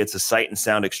 Visually, it's a sight and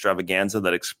sound extravaganza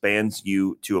that expands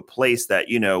you to a place that,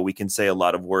 we can say a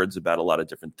lot of words about a lot of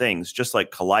different things, just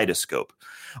like Kaleidoscope.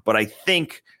 But I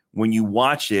think when you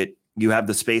watch it, you have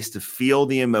the space to feel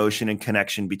the emotion and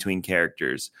connection between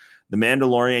characters. The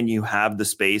Mandalorian, you have the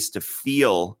space to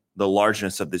feel the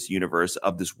largeness of this universe,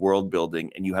 of this world building,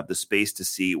 and you have the space to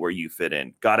see where you fit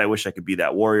in. God, I wish I could be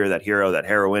that warrior, that hero, that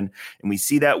heroine. And we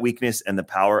see that weakness and the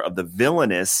power of the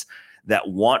villainous that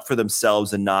want for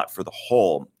themselves and not for the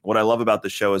whole. What I love about the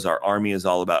show is our army is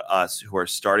all about us who are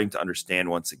starting to understand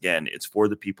once again, it's for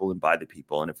the people and by the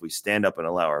people. And if we stand up and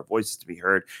allow our voices to be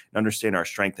heard and understand our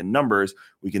strength in numbers,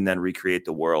 we can then recreate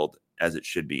the world as it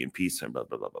should be in peace and blah,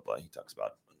 blah, blah, blah, blah. He talks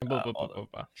about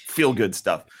feel good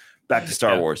stuff. Back to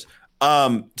Star Wars.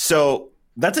 So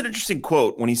that's an interesting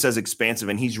quote when he says expansive,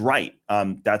 and he's right.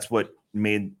 That's what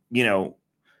made,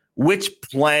 which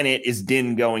planet is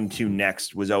Din going to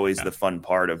next was always the fun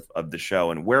part of the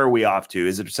show. And where are we off to?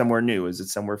 Is it somewhere new? Is it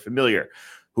somewhere familiar?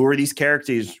 Who are these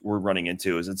characters we're running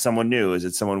into? Is it someone new? Is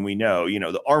it someone we know?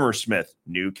 The Armor Smith,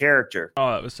 new character.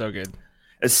 Oh, that was so good.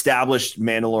 Established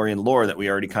Mandalorian lore that we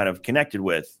already kind of connected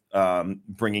with.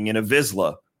 Bringing in a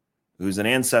Vizsla, who's an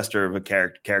ancestor of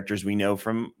characters we know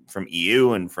from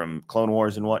EU and from Clone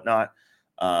Wars and whatnot.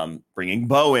 Bringing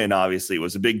Bo in, obviously,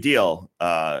 was a big deal.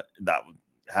 That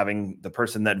having the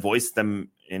person that voiced them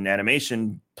in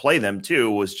animation play them, too,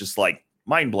 was just,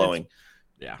 mind-blowing.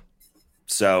 Yeah.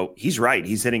 So he's right.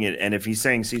 He's hitting it. And if he's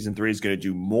saying season 3 is going to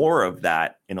do more of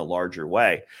that in a larger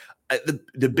way,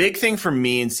 the big thing for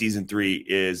me in season 3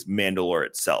 is Mandalore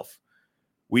itself.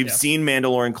 We've seen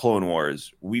Mandalore in Clone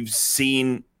Wars. We've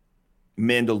seen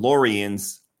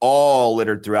Mandalorians all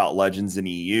littered throughout Legends and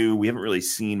EU. We haven't really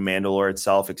seen Mandalore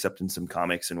itself except in some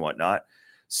comics and whatnot.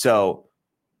 So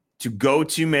to go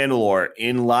to Mandalore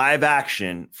in live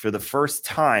action for the first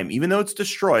time, even though it's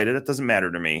destroyed, it doesn't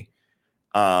matter to me.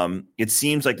 It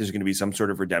seems like there's going to be some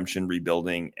sort of redemption,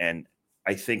 rebuilding. And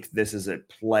I think this is a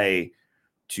play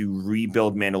to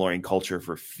rebuild Mandalorian culture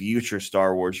for future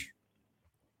Star Wars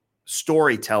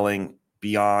storytelling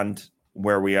beyond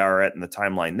where we are at in the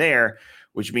timeline there,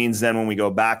 which means then when we go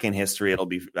back in history, it'll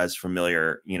be as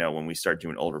familiar, when we start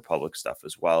doing Old Republic stuff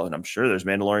as well. And I'm sure there's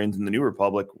Mandalorians in the New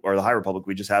Republic or the High Republic.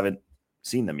 We just haven't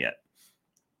seen them yet.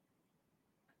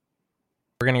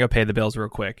 We're going to go pay the bills real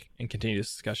quick and continue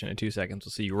this discussion in 2 seconds.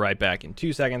 We'll see you right back in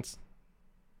 2 seconds.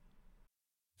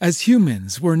 As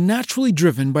humans, we're naturally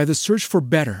driven by the search for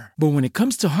better. But when it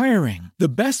comes to hiring, the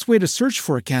best way to search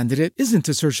for a candidate isn't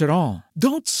to search at all.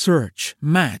 Don't search,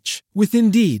 match with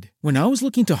Indeed. When I was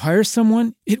looking to hire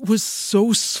someone, it was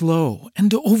so slow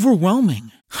and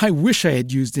overwhelming. I wish I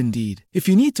had used Indeed. If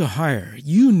you need to hire,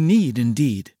 you need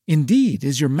Indeed. Indeed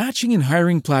is your matching and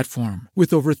hiring platform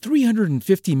with over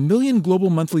 350 million global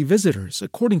monthly visitors,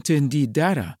 according to Indeed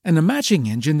data, and a matching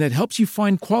engine that helps you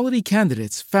find quality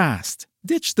candidates fast.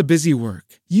 Ditch the busy work.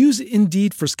 Use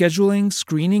Indeed for scheduling,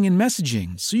 screening, and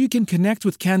messaging so you can connect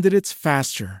with candidates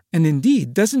faster. And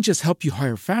Indeed doesn't just help you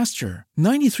hire faster.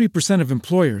 93% of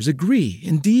employers agree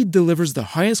Indeed delivers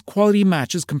the highest quality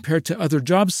matches compared to other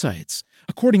job sites,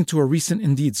 according to a recent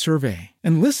Indeed survey.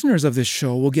 And listeners of this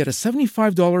show will get a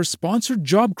 $75 sponsored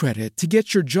job credit to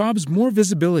get your jobs more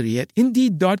visibility at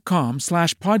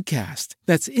Indeed.com/podcast.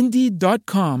 That's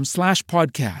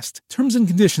Indeed.com/podcast. Terms and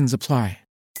conditions apply.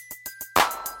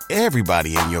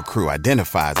 Everybody in your crew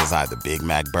identifies as either Big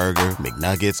Mac Burger,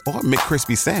 McNuggets, or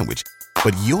McCrispy Sandwich.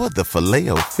 But you're the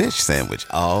Filet-O-Fish Sandwich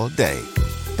all day.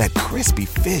 That crispy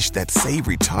fish, that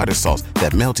savory tartar sauce,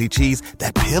 that melty cheese,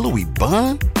 that pillowy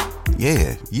bun.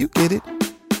 Yeah, you get it.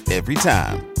 Every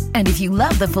time. And if you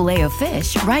love the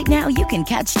Filet-O-Fish, right now you can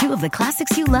catch two of the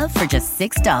classics you love for just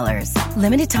 $6.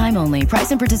 Limited time only.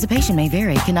 Price and participation may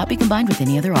vary. Cannot be combined with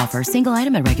any other offer. Single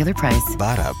item at regular price.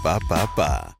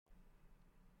 Ba-da-ba-ba-ba.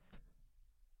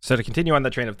 So to continue on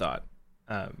that train of thought,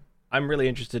 I'm really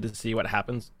interested to see what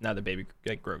happens now that baby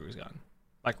Grogu's gone.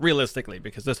 Like realistically,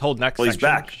 because this whole next he's section,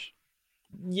 back.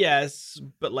 Yes,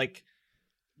 but like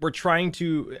they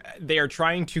are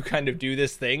trying to kind of do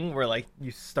this thing where like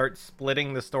you start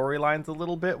splitting the storylines a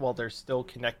little bit while they're still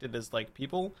connected as like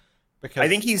people. Because I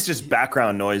think he's just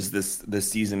background noise this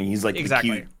season. He's like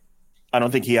exactly. the cute. I don't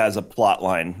think he has a plot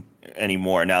line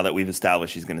anymore now that we've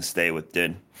established he's going to stay with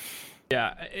Din.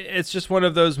 Yeah, it's just one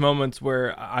of those moments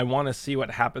where I want to see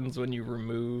what happens when you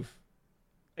remove,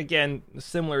 again,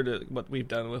 similar to what we've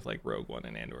done with like Rogue One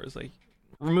and Andor, is like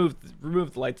remove the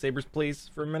lightsabers,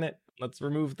 please, for a minute. Let's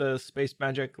remove the space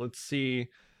magic. Let's see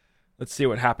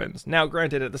what happens. Now,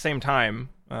 granted, at the same time,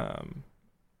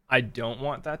 I don't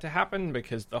want that to happen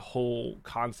because the whole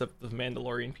concept of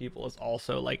Mandalorian people is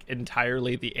also like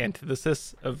entirely the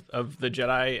antithesis of the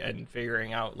Jedi and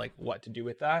figuring out like what to do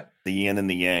with that. The yin and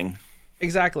the yang.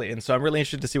 Exactly, and so I'm really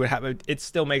interested to see what happens. It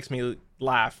still makes me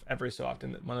laugh every so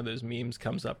often that one of those memes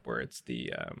comes up where it's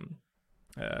the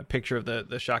picture of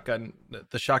the shotgun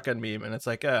meme, and it's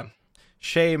like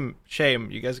shame,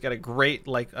 you guys got a great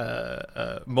like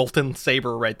molten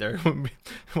saber right there. I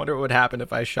wonder what would happen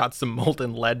if I shot some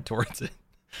molten lead towards it.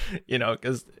 You know,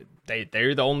 because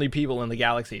they're the only people in the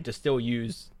galaxy to still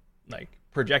use like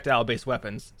projectile based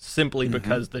weapons simply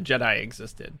because the Jedi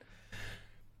existed.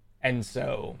 And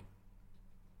so,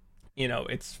 you know,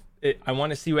 I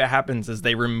want to see what happens as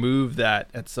they remove that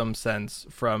at some sense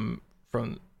from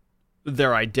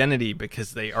their identity,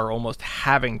 because they are almost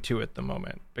having to at the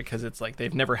moment, because it's like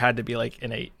they've never had to be like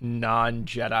in a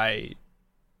non-Jedi,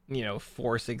 you know,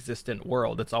 force existent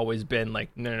world. It's always been like,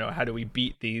 no, how do we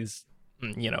beat these,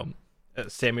 you know,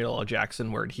 Samuel L.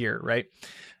 Jackson word here, right?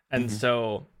 And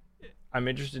so I'm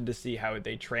interested to see how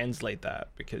they translate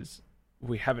that, because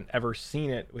we haven't ever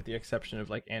seen it, with the exception of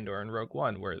like Andor and Rogue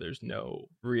One, where there's no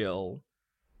real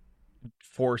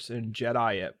Force and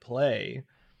Jedi at play.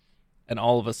 And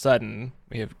all of a sudden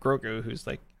we have Grogu, who's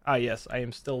like, yes, I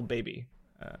am still baby.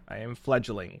 I am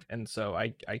fledgling. And so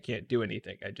I can't do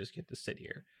anything. I just get to sit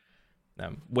here,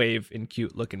 wave and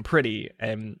cute, looking pretty.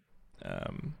 And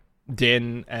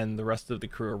Din and the rest of the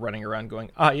crew are running around going,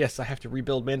 yes, I have to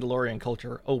rebuild Mandalorian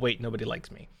culture. Oh, wait, nobody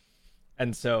likes me.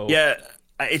 And so... Yeah.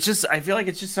 It's just, I feel like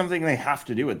it's just something they have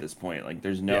to do at this point. Like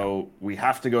there's we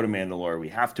have to go to Mandalore. We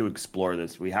have to explore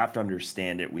this. We have to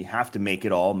understand it. We have to make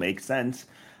it all make sense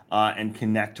and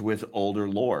connect with older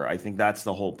lore. I think that's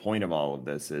the whole point of all of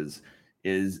this is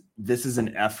this is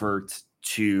an effort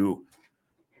to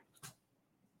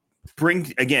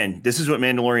bring, again, this is what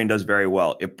Mandalorian does very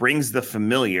well. It brings the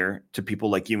familiar to people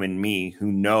like you and me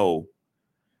who know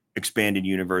expanded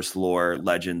universe lore,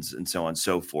 legends, and so on and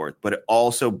so forth. But it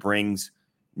also brings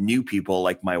new people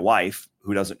like my wife,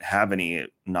 who doesn't have any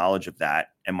knowledge of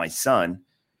that, and my son.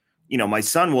 You know, my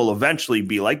son will eventually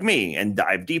be like me and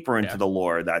dive deeper into the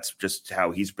lore. That's just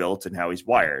how he's built and how he's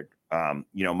wired.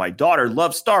 You know, my daughter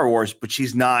loves Star Wars, but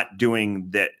she's not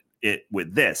doing it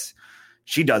with this.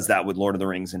 She does that with Lord of the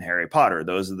Rings and Harry Potter.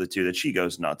 Those are the two that she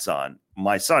goes nuts on.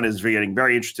 My son is getting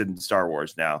very interested in Star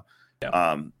Wars now,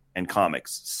 and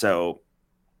comics. So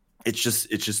it's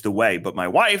just the way. But my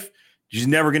wife She's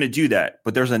never going to do that,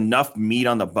 but there's enough meat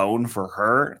on the bone for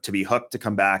her to be hooked to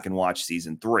come back and watch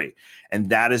season 3. And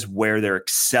that is where they're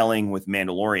excelling with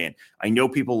Mandalorian. I know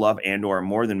people love Andor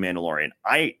more than Mandalorian.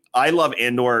 I love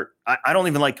Andor. I don't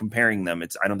even like comparing them.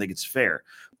 I don't think it's fair,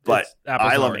 but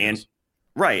I love Andor.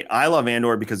 Right. I love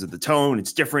Andor because of the tone.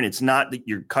 It's different. It's not that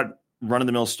you're cut run of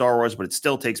the mill Star Wars, but it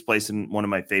still takes place in one of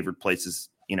my favorite places,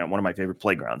 one of my favorite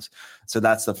playgrounds. So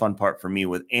that's the fun part for me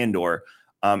with Andor.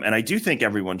 And I do think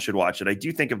everyone should watch it. I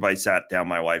do think if I sat down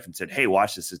my wife and said, hey,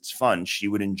 watch this, it's fun, she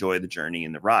would enjoy the journey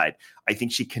and the ride. I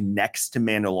think she connects to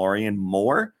Mandalorian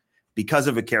more because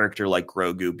of a character like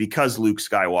Grogu, because Luke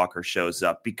Skywalker shows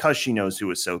up, because she knows who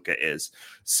Ahsoka is.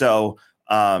 So,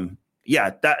 I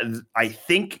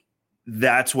think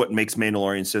that's what makes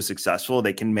Mandalorian so successful.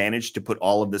 They can manage to put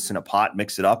all of this in a pot,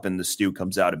 mix it up, and the stew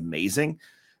comes out amazing.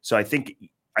 So I think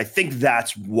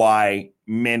that's why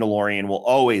Mandalorian will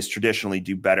always traditionally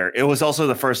do better. It was also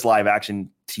the first live action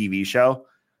TV show.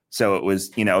 So it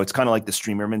was, it's kind of like the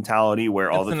streamer mentality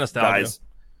where all the guys,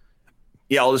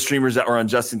 all the streamers that were on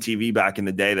Justin TV back in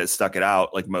the day that stuck it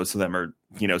out, like most of them are,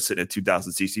 sitting at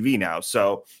 2000 CCV now.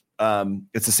 So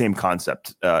it's the same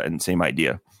concept and same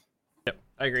idea. Yep,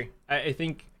 I agree. I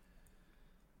think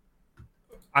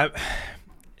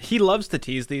he loves to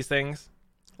tease these things.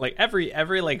 Like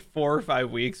every like 4 or 5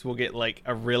 weeks, we'll get like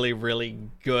a really, really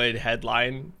good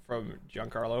headline from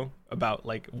Giancarlo about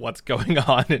like what's going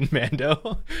on in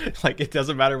Mando. Like it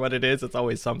doesn't matter what it is, it's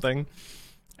always something.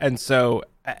 And so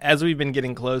as we've been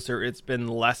getting closer, it's been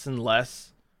less and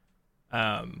less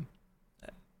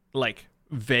like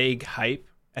vague hype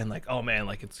and like, oh man,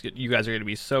 like it's you guys are going to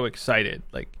be so excited.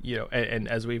 Like, and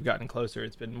as we've gotten closer,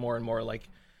 it's been more and more like,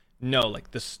 no, like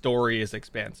the story is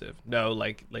expansive. No,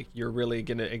 like you're really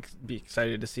gonna be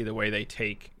excited to see the way they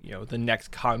take, the next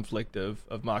conflict of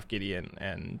Moff Gideon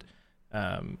and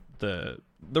the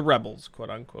rebels,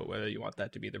 quote unquote, whether you want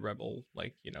that to be the rebel,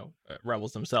 like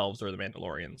rebels themselves or the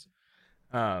Mandalorians.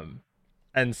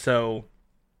 And so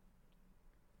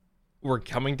we're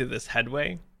coming to this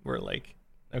headway. We're like,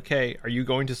 okay, are you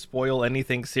going to spoil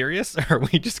anything serious? Or are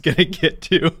we just gonna get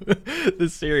to the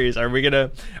series? Are we gonna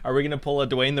pull a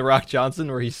Dwayne The Rock Johnson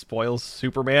where he spoils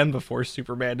Superman before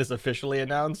Superman is officially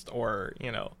announced? Or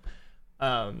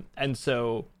and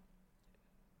so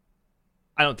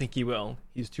I don't think he will.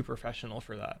 He's too professional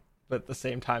for that. But at the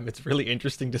same time, it's really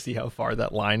interesting to see how far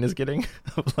that line is getting.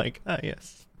 Of like,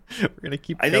 yes, we're gonna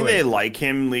keep. I think they like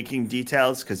him leaking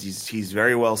details because he's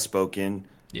very well spoken.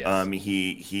 Yes.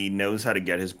 He knows how to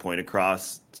get his point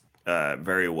across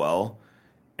very well,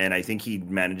 and I think he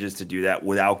manages to do that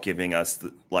without giving us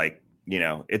it's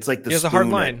like the he has a hard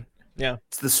line.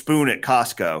 It's the spoon at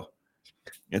Costco.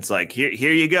 It's like here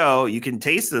you go. You can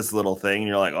taste this little thing, and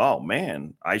you're like, oh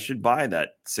man, I should buy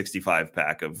that 65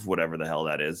 pack of whatever the hell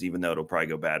that is, even though it'll probably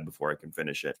go bad before I can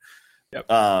finish it. Yep.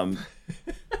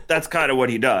 That's kind of what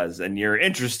he does, and you're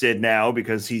interested now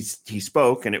because he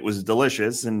spoke and it was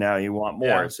delicious, and now you want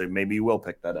more. Yeah. So maybe you will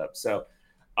pick that up. So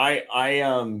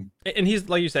and he's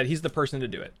like you said, he's the person to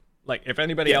do it. Like if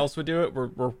anybody else would do it, we're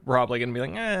probably gonna be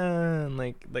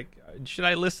like should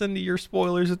I listen to your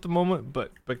spoilers at the moment?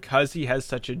 But because he has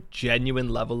such a genuine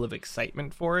level of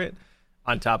excitement for it,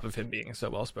 on top of him being so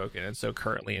well spoken and so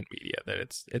currently in media, that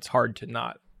it's hard to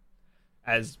not.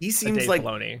 As he seems like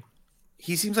Filoni.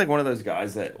 He seems like one of those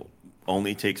guys that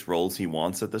only takes roles he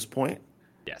wants at this point.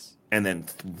 Yes. And then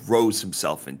throws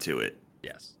himself into it.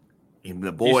 Yes. And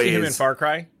the boy you see him in Far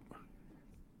Cry?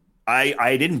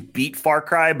 I didn't beat Far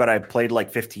Cry, but I played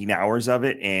like 15 hours of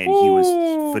it, and he was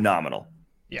phenomenal.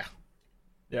 Yeah.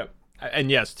 Yep. And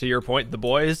yes, to your point, the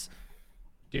boys,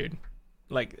 dude,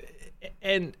 like,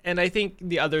 and I think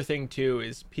the other thing too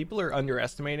is people are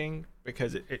underestimating,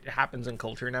 because it happens in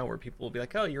culture now where people will be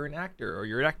like, oh, you're an actor or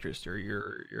you're an actress or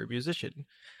you're a musician,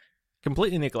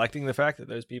 completely neglecting the fact that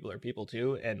those people are people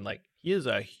too. And like, he is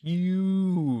a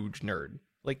huge nerd,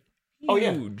 like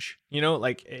huge,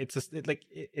 like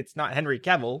it's not Henry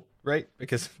Cavill, right?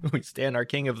 Because we stand our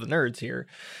king of the nerds here,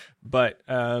 but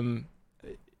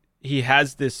he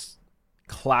has this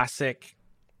classic.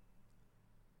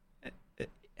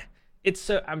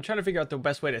 I'm trying to figure out the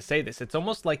best way to say this. It's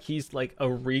almost like he's like a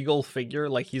regal figure,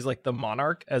 like he's like the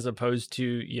monarch, as opposed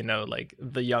to, like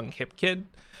the young hip kid,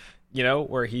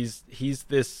 where he's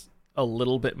this a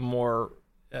little bit more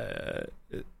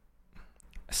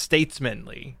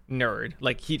statesmanly nerd.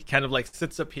 Like he kind of like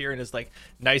sits up here and is like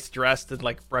nice dressed and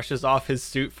like brushes off his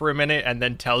suit for a minute and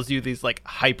then tells you these like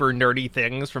hyper nerdy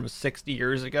things from 60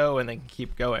 years ago and then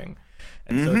keep going.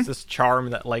 And so it's this charm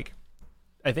that like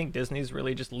I think Disney's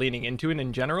really just leaning into it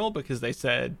in general, because they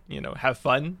said, have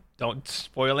fun, don't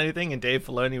spoil anything. And Dave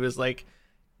Filoni was like,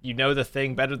 you know the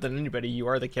thing better than anybody. You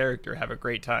are the character. Have a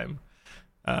great time.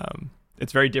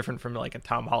 It's very different from like a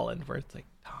Tom Holland, where it's like,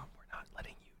 Tom, we're not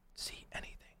letting you see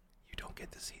anything. You don't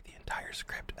get to see the entire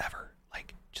script ever.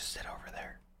 Like, just sit over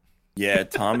there. Yeah,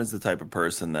 Tom is the type of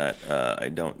person that I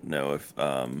don't know if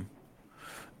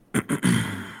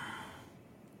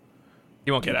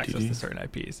you won't get access to certain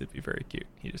IPs. It'd be very cute.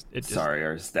 Sorry,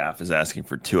 our staff is asking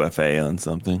for 2FA on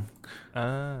something.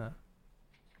 Go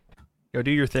do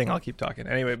your thing. I'll keep talking.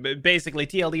 Anyway, but basically,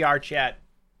 TLDR chat.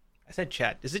 I said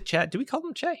chat. Is it chat? Do we call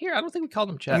them chat here? I don't think we call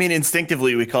them chat. I mean,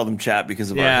 instinctively, we call them chat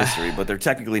because of our history, but they're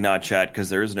technically not chat because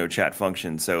there is no chat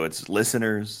function. So it's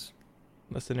listeners,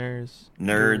 nerds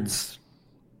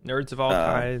of all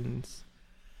kinds,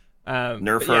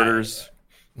 nerf herders.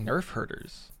 Nerf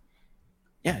herders.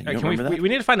 Yeah, you remember that? We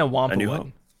need to find a Wampa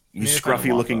one. You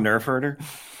scruffy-looking nerf herder.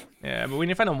 Yeah, but we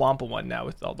need to find a Wampa one now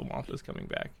with all the Wampas coming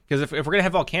back. Because if we're going to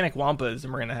have volcanic Wampas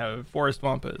and we're going to have forest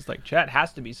Wampas, like, chat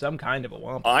has to be some kind of a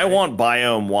Wampa. I want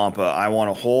Biome Wampa. I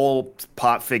want a whole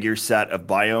pop figure set of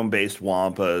Biome-based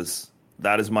Wampas.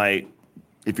 That is my...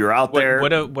 If you're out there,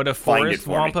 would a forest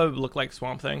Wampa look like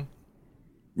Swamp Thing?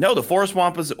 No, the forest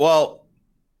Wampas... Well,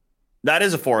 that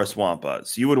is a forest Wampa.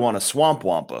 So you would want a Swamp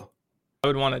Wampa. I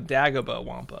would want a Dagobah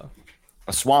Wampa.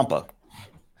 A Swampa.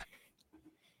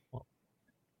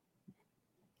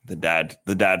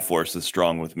 The dad force is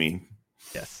strong with me.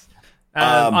 Yes.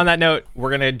 On that note,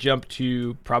 we're gonna jump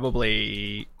to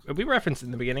probably we referenced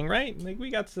in the beginning, right? Like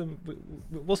we got some.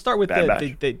 We'll start with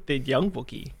the young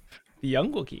Wookiee. The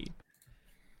young Wookiee.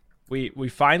 We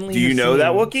finally. Do you know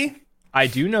that Wookiee? I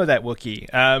do know that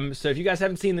Wookiee. So if you guys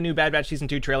haven't seen the new Bad Batch Season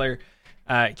 2 trailer,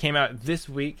 it came out this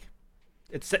week.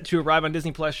 It's set to arrive on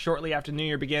Disney Plus shortly after New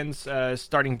Year begins,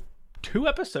 starting 2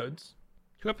 episodes.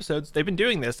 2 episodes. They've been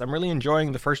doing this. I'm really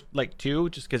enjoying the first 2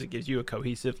 just because it gives you a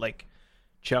cohesive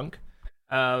chunk.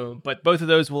 But both of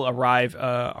those will arrive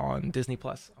on Disney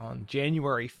Plus on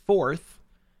January 4th.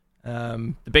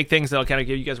 The big things that I'll kind of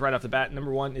give you guys right off the bat.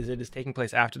 Number 1 is it is taking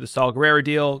place after the Saul Guerrero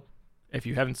deal. If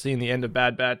you haven't seen the end of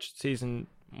Bad Batch Season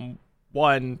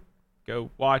 1, go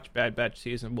watch Bad Batch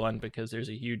Season 1 because there's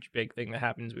a huge big thing that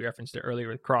happens. We referenced it earlier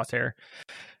with Crosshair.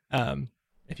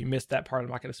 If you missed that part, I'm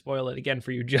not going to spoil it again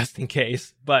for you just in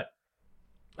case. But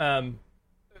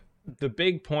the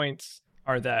big points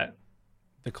are that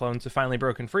the clones have finally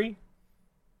broken free.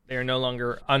 They are no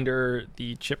longer under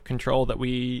the chip control that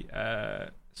we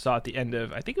saw at the end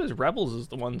of, I think it was Rebels is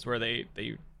the ones where they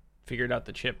figured out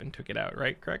the chip and took it out,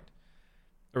 right? Correct?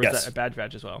 Or was that a Bad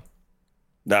Batch as well?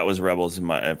 That was Rebels,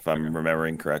 if I'm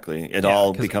remembering correctly. It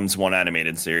all becomes one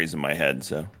animated series in my head,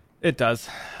 so... It does.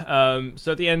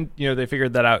 So at the end, they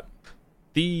figured that out.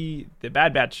 The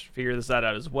Bad Batch figured this out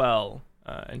as well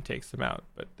and takes them out,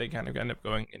 but they kind of end up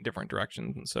going in different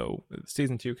directions. And so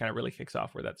Season 2 kind of really kicks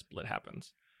off where that split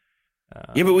happens.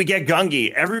 Yeah, but we get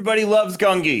Gungi. Everybody loves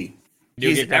Gungi.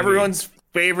 He's everyone's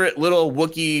favorite little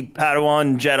Wookiee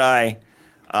Padawan Jedi.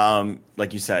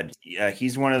 Like you said,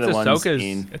 he's one of the ones.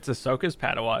 It's Ahsoka's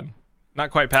Padawan.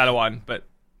 Not quite Padawan, but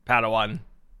Padawan.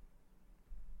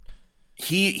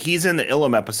 He's in the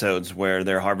Ilum episodes where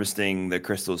they're harvesting the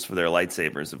crystals for their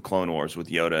lightsabers of Clone Wars with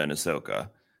Yoda and Ahsoka.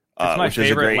 It's my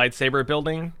favorite lightsaber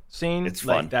building scene. It's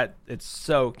fun. It's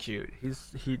so cute.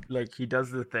 He does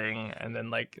the thing, and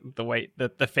then the way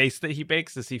the face that he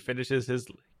makes as he finishes his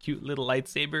cute little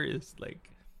lightsaber is like.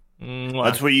 Mwah.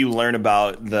 That's what you learn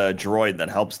about the droid that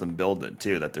helps them build it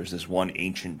too. That there's this one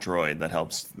ancient droid that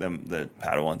helps them, the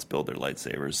Padawans, build their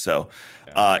lightsabers. So,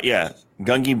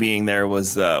 Gungi being there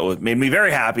was made me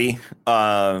very happy.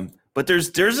 But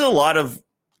there's a lot of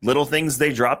little things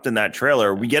they dropped in that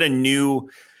trailer. We get a new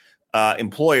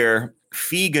employer,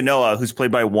 Phee Genoa, who's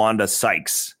played by Wanda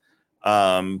Sykes.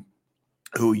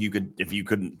 Who you could, if you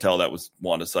couldn't tell, that was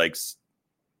Wanda Sykes'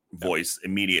 voice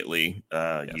immediately.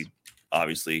 Yes. You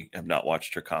obviously have not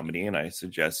watched her comedy, and I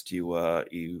suggest you go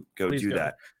Please do go.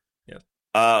 That.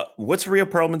 Yeah. What's Rhea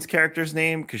Perlman's character's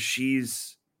name? Because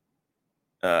she's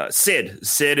Sid.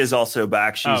 Sid is also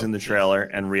back. She's in the trailer,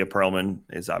 and Rhea Perlman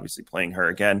is obviously playing her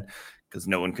again because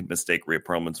no one could mistake Rhea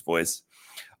Perlman's voice.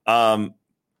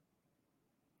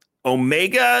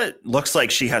 Omega looks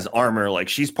like she has armor. Like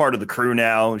she's part of the crew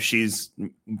now. She's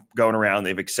going around.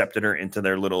 They've accepted her into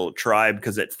their little tribe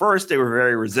because at first they were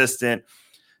very resistant.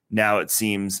 Now it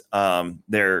seems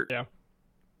they're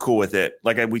cool with it.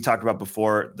 Like we talked about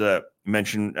before, the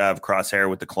mention of Crosshair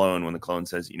with the clone, when the clone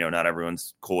says, not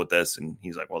everyone's cool with this. And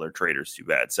he's like, well, they're traitors. Too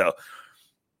bad. So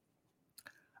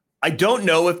I don't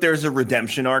know if there's a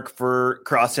redemption arc for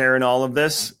Crosshair in all of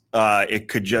this. It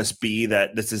could just be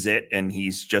that this is it. And he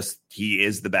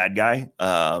is the bad guy.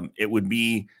 It would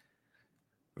be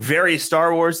very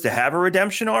Star Wars to have a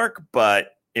redemption arc,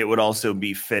 but it would also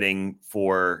be fitting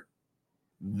for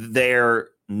their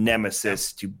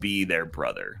nemesis to be their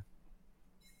brother.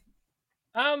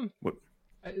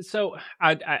 So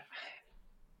I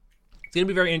it's gonna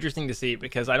be very interesting to see,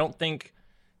 because I don't think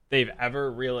they've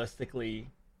ever realistically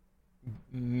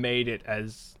made it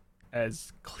as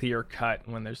clear cut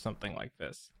when there's something like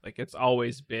this. Like, it's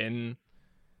always been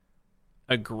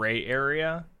a gray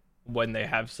area when they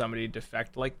have somebody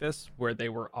defect like this, where they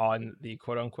were on the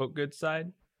quote unquote good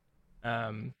side.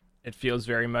 It feels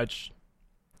very much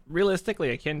realistically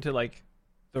akin to like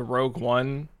the Rogue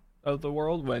One of the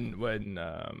world, when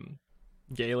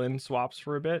Galen swaps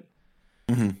for a bit,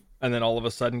 and then all of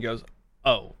a sudden goes,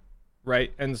 oh,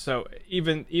 right. And so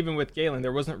even with Galen,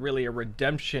 there wasn't really a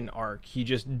redemption arc. He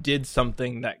just did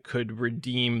something that could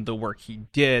redeem the work he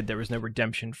did. There was no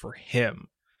redemption for him.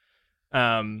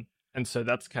 And so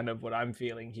that's kind of what I'm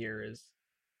feeling here, is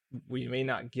we may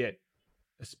not get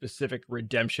a specific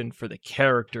redemption for the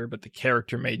character, but the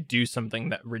character may do something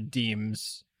that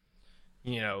redeems,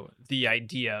 the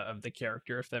idea of the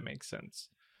character, if that makes sense.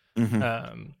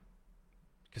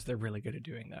 Because they're really good at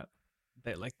doing that.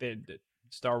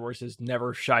 Star Wars has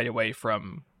never shied away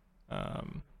from, I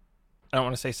don't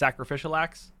want to say sacrificial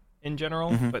acts in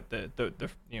general, but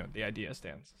the idea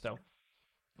stands. So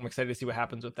I'm excited to see what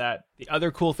happens with that. The other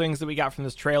cool things that we got from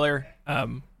this trailer,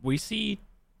 we see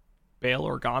Bail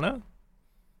Organa,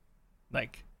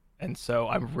 and so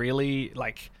I'm really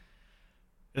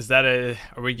are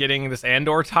we getting this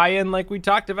Andor tie-in like we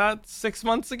talked about 6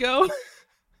 months ago?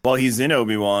 Well, he's in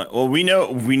Obi-Wan. Well, we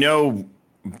know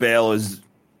Bail is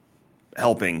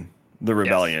helping the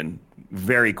rebellion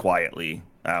very quietly.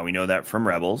 We know that from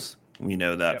Rebels. We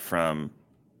know that from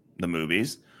the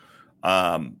movies.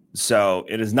 So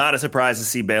it is not a surprise to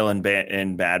see Bail in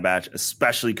Bad Batch,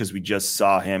 especially because we just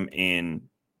saw him in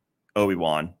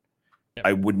Obi-Wan. Yep.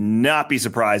 I would not be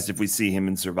surprised if we see him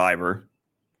in Survivor.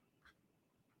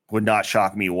 Would not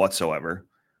shock me whatsoever.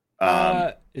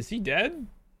 Is he dead?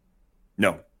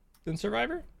 No. In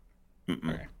Survivor?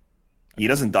 Okay. He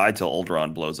doesn't die till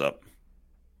Alderaan blows up.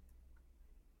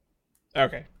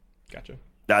 Okay, gotcha.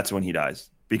 That's when he dies,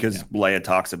 because Leia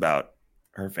talks about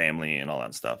her family and all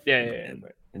that stuff. In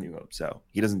New Hope. So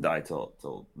he doesn't die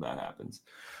till that happens.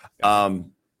 Gotcha.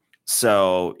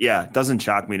 So yeah, it doesn't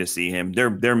shock me to see him.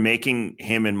 They're making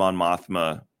him and Mon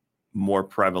Mothma more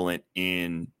prevalent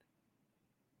in.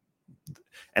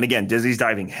 And again, Disney's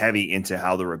diving heavy into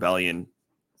how the rebellion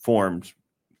formed,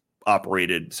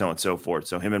 operated, so on and so forth.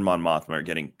 So him and Mon Mothma are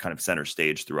getting kind of center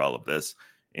stage through all of this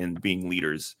and being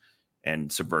leaders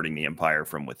and subverting the Empire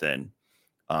from within.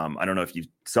 I don't know if you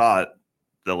saw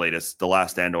the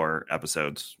last Andor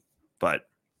episodes, but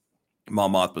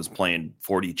Mon Mothma was playing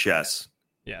 4D chess.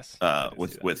 Yes.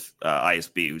 With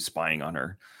ISB, who's spying on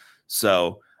her.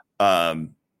 So,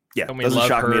 doesn't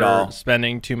shock me at all.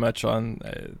 Spending too much on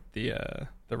the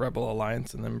Rebel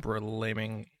Alliance and then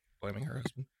blaming her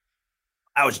husband.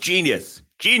 That was genius.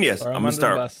 Sorry, I'm gonna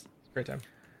start. Great time.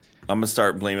 I'm gonna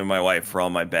start blaming my wife for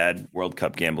all my bad World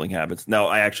Cup gambling habits. No,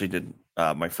 I actually did.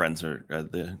 My friends are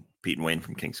the Pete and Wayne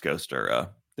from King's Coast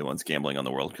are the ones gambling on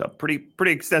the World Cup pretty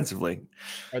extensively.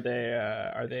 Are they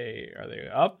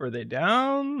up? Are they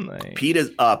down? Pete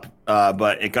is up,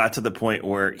 but it got to the point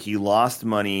where he lost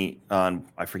money on,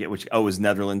 I forget which. Oh, it was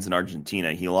Netherlands and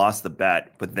Argentina. He lost the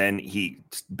bet, but then he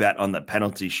bet on the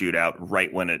penalty shootout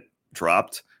right when it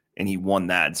dropped, and he won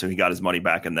that. So he got his money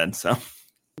back and then some.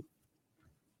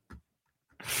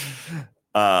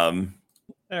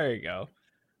 There you go.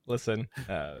 Listen,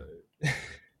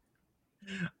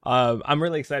 I'm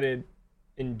really excited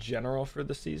in general for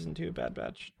the season 2 of Bad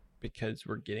Batch, because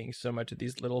we're getting so much of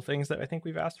these little things that I think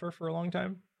we've asked for a long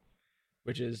time,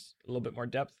 which is a little bit more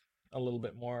depth, a little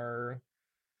bit more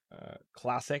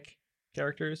classic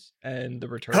characters, and the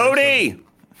return. Cody.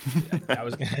 I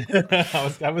was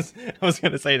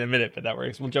gonna say in a minute, but that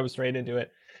works. We'll jump straight into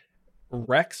it.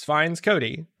 Rex finds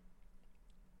Cody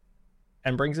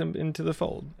and brings him into the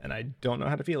fold, and I don't know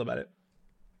how to feel about it.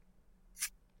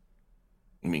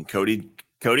 I mean, Cody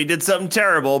did something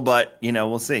terrible, but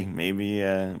we'll see. Maybe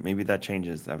that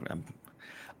changes. I'm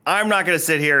not going to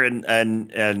sit here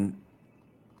and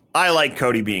I like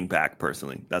Cody being back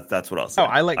personally. That's what I'll say. Oh,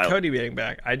 I like Cody being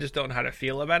back. I just don't know how to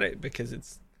feel about it,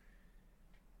 because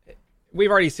we've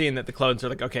already seen that the clones are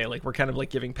like, okay, like we're kind of like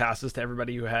giving passes to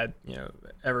everybody who had,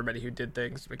 everybody who did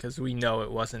things, because we know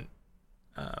it wasn't,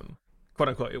 quote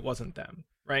unquote, it wasn't them,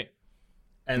 right?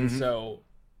 And so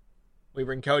we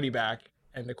bring Cody back.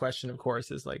 And the question, of course,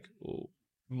 is like,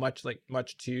 much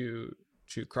to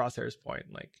Crosshair's point,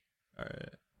 like,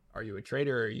 are you a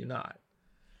traitor or are you not?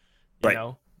 You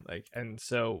know, Like, and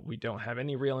so we don't have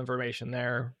any real information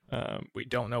there. We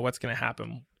don't know what's going to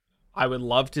happen. I would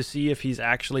love to see if he's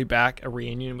actually back, a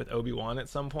reunion with Obi-Wan at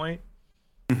some point.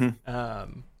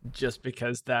 Just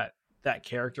because that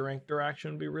character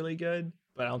interaction would be really good.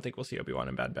 But I don't think we'll see Obi-Wan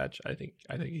in Bad Batch. I think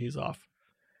he's off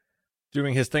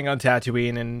doing his thing on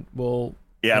Tatooine, and we'll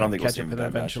I don't think catch we'll up with him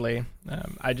eventually.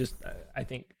 I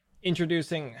think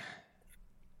introducing.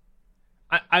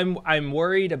 I'm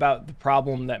worried about the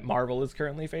problem that Marvel is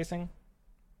currently facing,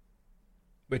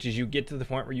 which is you get to the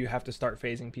point where you have to start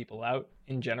phasing people out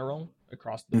in general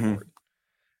across the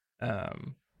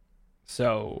board.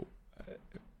 So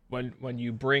when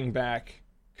you bring back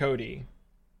Cody,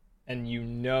 and you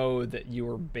know that you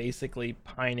are basically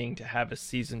pining to have a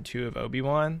season 2 of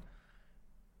Obi-Wan,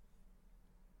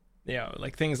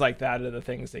 like things like that are the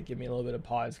things that give me a little bit of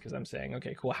pause, because I'm saying,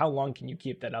 okay, cool. How long can you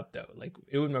keep that up though? Like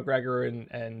Ewan McGregor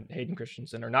and Hayden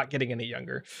Christensen are not getting any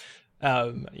younger.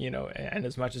 And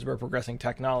as much as we're progressing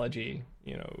technology,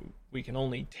 we can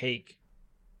only take,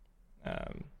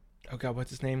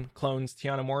 what's his name? Clones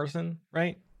Tiana Morrison,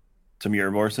 right?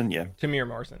 Tamir Morrison, yeah. Tamir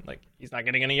Morrison. Like, he's not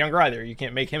getting any younger either. You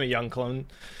can't make him a young clone,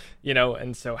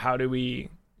 and so how do we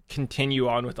continue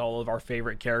on with all of our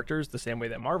favorite characters the same way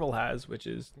that Marvel has, which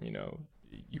is,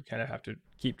 you kind of have to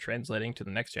keep translating to the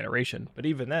next generation. But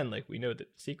even then, like, we know that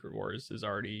Secret Wars is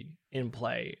already in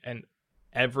play, and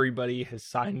everybody has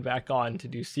signed back on to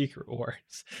do Secret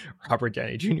Wars. Robert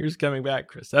Downey Jr. is coming back.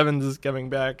 Chris Evans is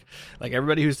coming back. Like,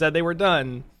 everybody who said they were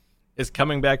done is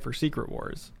coming back for Secret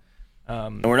Wars.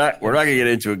 And we're not going to get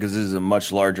into it because this is a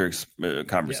much larger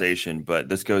conversation, but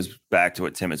this goes back to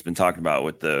what Tim has been talking about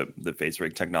with the face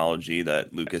rig technology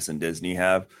that Lucas and Disney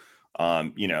have.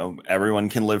 Everyone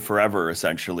can live forever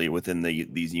essentially within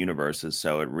these universes.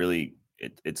 So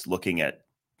it's looking at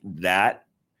that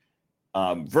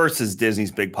versus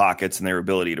Disney's big pockets and their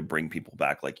ability to bring people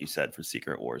back, like you said, for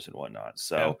Secret Wars and whatnot.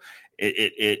 So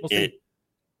it's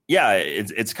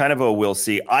kind of a we'll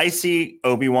see. I see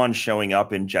Obi-Wan showing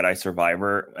up in Jedi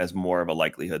Survivor as more of a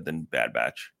likelihood than Bad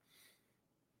Batch.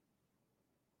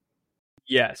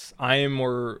 Yes, I am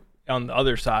more on the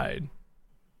other side.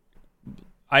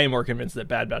 I am more convinced that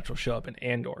Bad Batch will show up in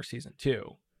Andor season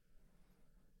 2.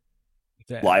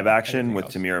 Live action with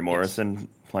Tamir Morrison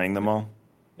playing them all.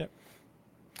 Yep.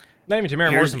 Not even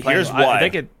Tamir Morrison playing them. Why.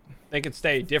 They could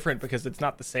stay different because it's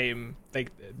not the same. The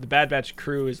Bad Batch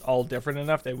crew is all different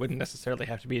enough. They wouldn't necessarily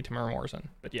have to be Tamir Morrison,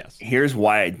 but yes. Here's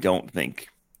why I don't think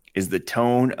is the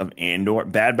tone of Andor.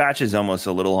 Bad Batch is almost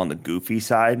a little on the goofy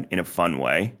side in a fun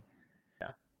way. Yeah.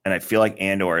 And I feel like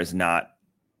Andor is not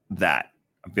that.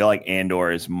 I feel like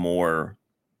Andor is more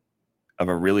of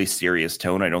a really serious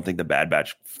tone. I don't think the Bad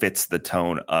Batch fits the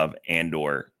tone of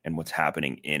Andor and what's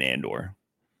happening in Andor.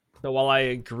 So while I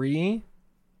agree,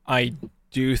 I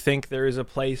do think there is a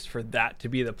place for that to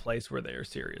be the place where they are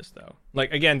serious, though.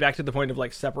 Like, again, back to the point of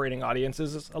like separating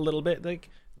audiences a little bit.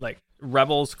 Like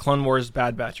Rebels, Clone Wars,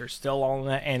 Bad Batch are still all in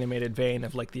that animated vein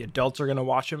of like the adults are going to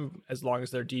watch them as long as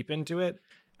they're deep into it,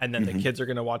 and then the kids are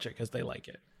going to watch it because they like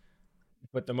it.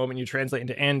 But the moment you translate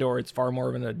into Andor, it's far more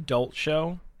of an adult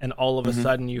show, and all of a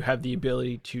sudden you have the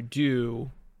ability to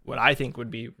do what I think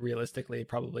would be realistically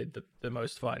probably the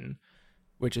most fun,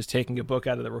 which is taking a book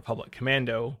out of the Republic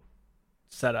Commando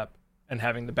setup and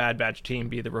having the Bad Batch team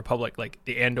be the Republic, like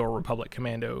the Andor Republic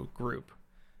Commando group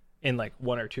in like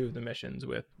one or two of the missions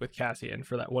with Cassian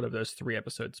for that one of those 3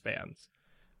 episode spans,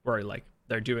 where like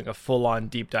they're doing a full on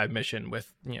deep dive mission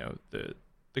with,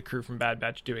 the crew from Bad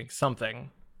Batch doing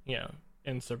something,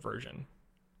 in Subversion.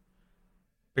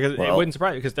 Because it wouldn't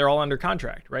surprise you, because they're all under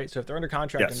contract, right? So if they're under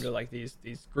contract under like these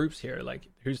groups here, like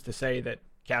who's to say that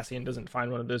Cassian doesn't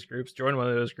find one of those groups, join one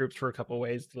of those groups for a couple of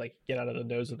ways to like get out of the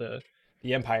nose of the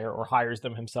Empire, or hires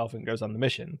them himself and goes on the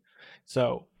mission.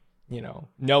 So,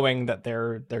 knowing that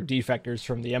they're defectors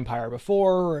from the Empire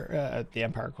before, the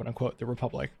Empire, quote unquote, the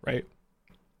Republic, right?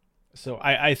 So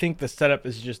I think the setup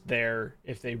is just there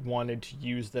if they wanted to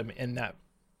use them in that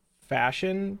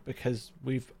fashion, because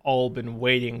we've all been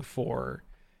waiting for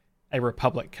a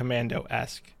Republic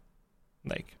Commando-esque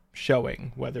like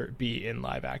showing, whether it be in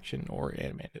live action or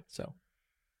animated. So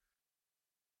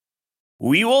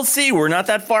we will see. We're not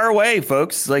that far away,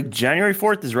 folks. Like January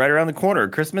 4th is right around the corner.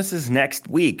 Christmas is next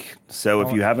week. So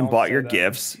if you haven't bought your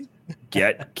gifts,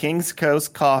 get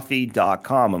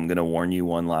kingscoastcoffee.com. I'm going to warn you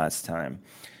one last time.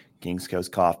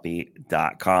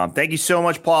 kingscoastcoffee.com. Thank you so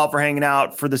much, Paul, for hanging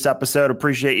out for this episode.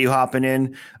 Appreciate you hopping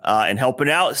in and helping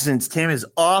out since Tim is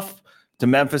off to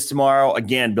Memphis tomorrow.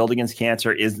 Again, Build Against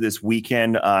Cancer is this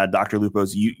weekend. Dr.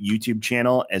 Lupo's YouTube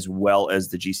channel, as well as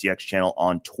the GCX channel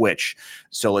on Twitch.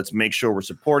 So let's make sure we're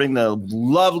supporting the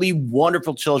lovely,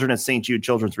 wonderful children at St. Jude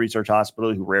Children's Research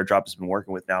Hospital, who Rare Drop has been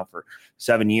working with now for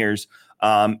 7 years.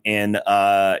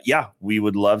 We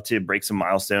would love to break some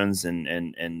milestones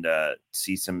and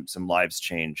see some lives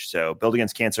change. So Build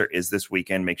Against Cancer is this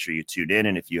weekend. Make sure you tune in.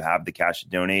 And if you have the cash to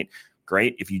donate,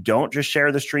 great. If you don't, just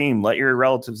share the stream, let your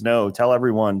relatives know, tell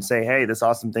everyone, say, hey, this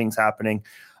awesome thing's happening.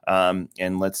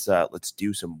 And let's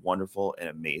do some wonderful and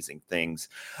amazing things.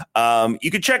 You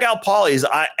can check out Paulie's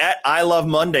at I Love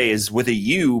Mondays with a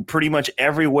U pretty much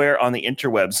everywhere on the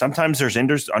interwebs. Sometimes there's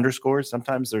underscores,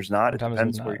 sometimes there's not.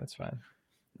 Sometimes it depends. that's fine.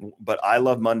 But I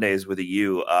Love Mondays with a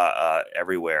U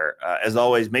everywhere. As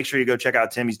always, make sure you go check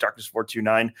out Tim. He's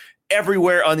Darkness429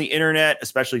 everywhere on the internet,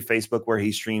 especially Facebook, where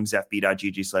he streams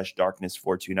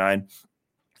fb.gg/darkness429.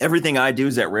 Everything I do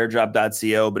is at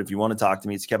raredrop.co. But if you want to talk to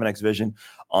me, it's Kevin X Vision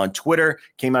on Twitter,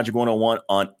 KMagic101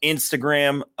 on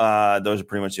Instagram. Those are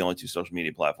pretty much the only two social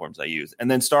media platforms I use. And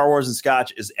then Star Wars and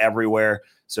Scotch is everywhere.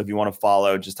 So if you want to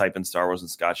follow, just type in Star Wars and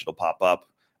Scotch. It'll pop up.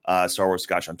 Star Wars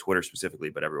Scotch on Twitter specifically,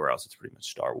 but everywhere else it's pretty much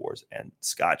Star Wars and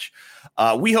Scotch.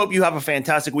 We hope you have a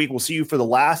fantastic week. We'll see you for the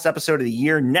last episode of the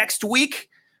year next week.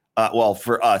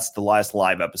 For us, the last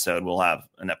live episode. We'll have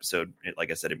an episode,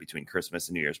 like I said, in between Christmas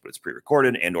and New Year's, but it's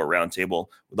pre-recorded and/or roundtable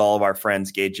with all of our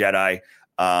friends, Gay Jedi,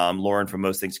 Lauren from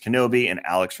Most Things Kenobi, and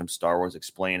Alex from Star Wars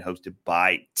Explained, hosted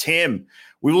by Tim.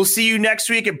 We will see you next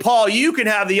week. And Paul, you can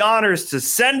have the honors to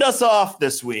send us off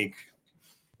this week.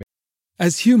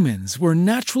 As humans, we're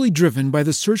naturally driven by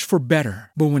the search for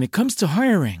better. But when it comes to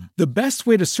hiring, the best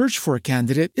way to search for a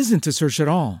candidate isn't to search at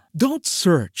all. Don't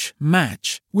search,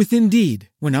 match with Indeed.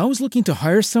 When I was looking to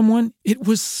hire someone, it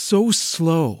was so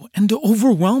slow and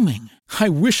overwhelming. I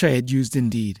wish I had used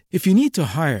Indeed. If you need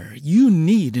to hire, you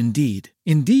need Indeed.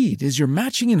 Indeed is your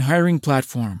matching and hiring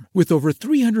platform with over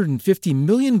 350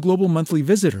 million global monthly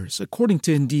visitors, according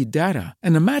to Indeed data,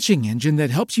 and a matching engine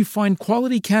that helps you find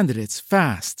quality candidates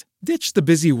fast. Ditch the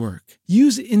busy work.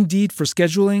 Use Indeed for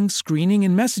scheduling, screening,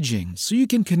 and messaging so you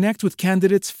can connect with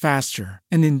candidates faster.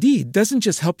 And Indeed doesn't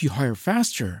just help you hire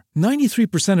faster.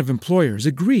 93% of employers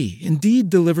agree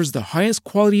Indeed delivers the highest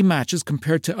quality matches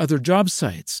compared to other job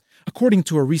sites, according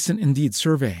to a recent Indeed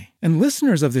survey. And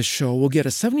listeners of this show will get a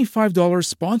 $75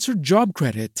 sponsored job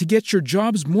credit to get your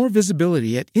jobs more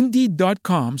visibility at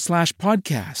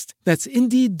Indeed.com/podcast. That's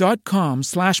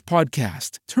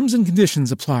Indeed.com/podcast. Terms and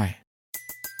conditions apply.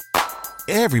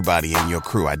 Everybody in your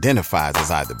crew identifies as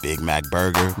either Big Mac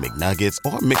Burger, McNuggets,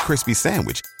 or McCrispy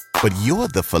Sandwich. But you're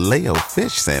the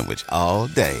Filet-O-Fish Sandwich all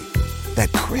day.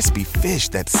 That crispy fish,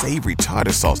 that savory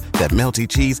tartar sauce, that melty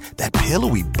cheese, that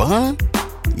pillowy bun.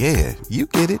 Yeah, you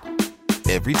get it.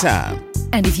 Every time.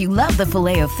 And if you love the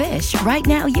Filet-O-Fish, right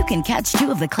now you can catch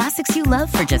two of the classics you love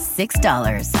for just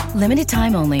 $6. Limited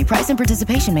time only. Price and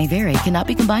participation may vary. Cannot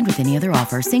be combined with any other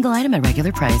offer. Single item at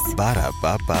regular price.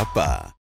 Ba-da-ba-ba-ba.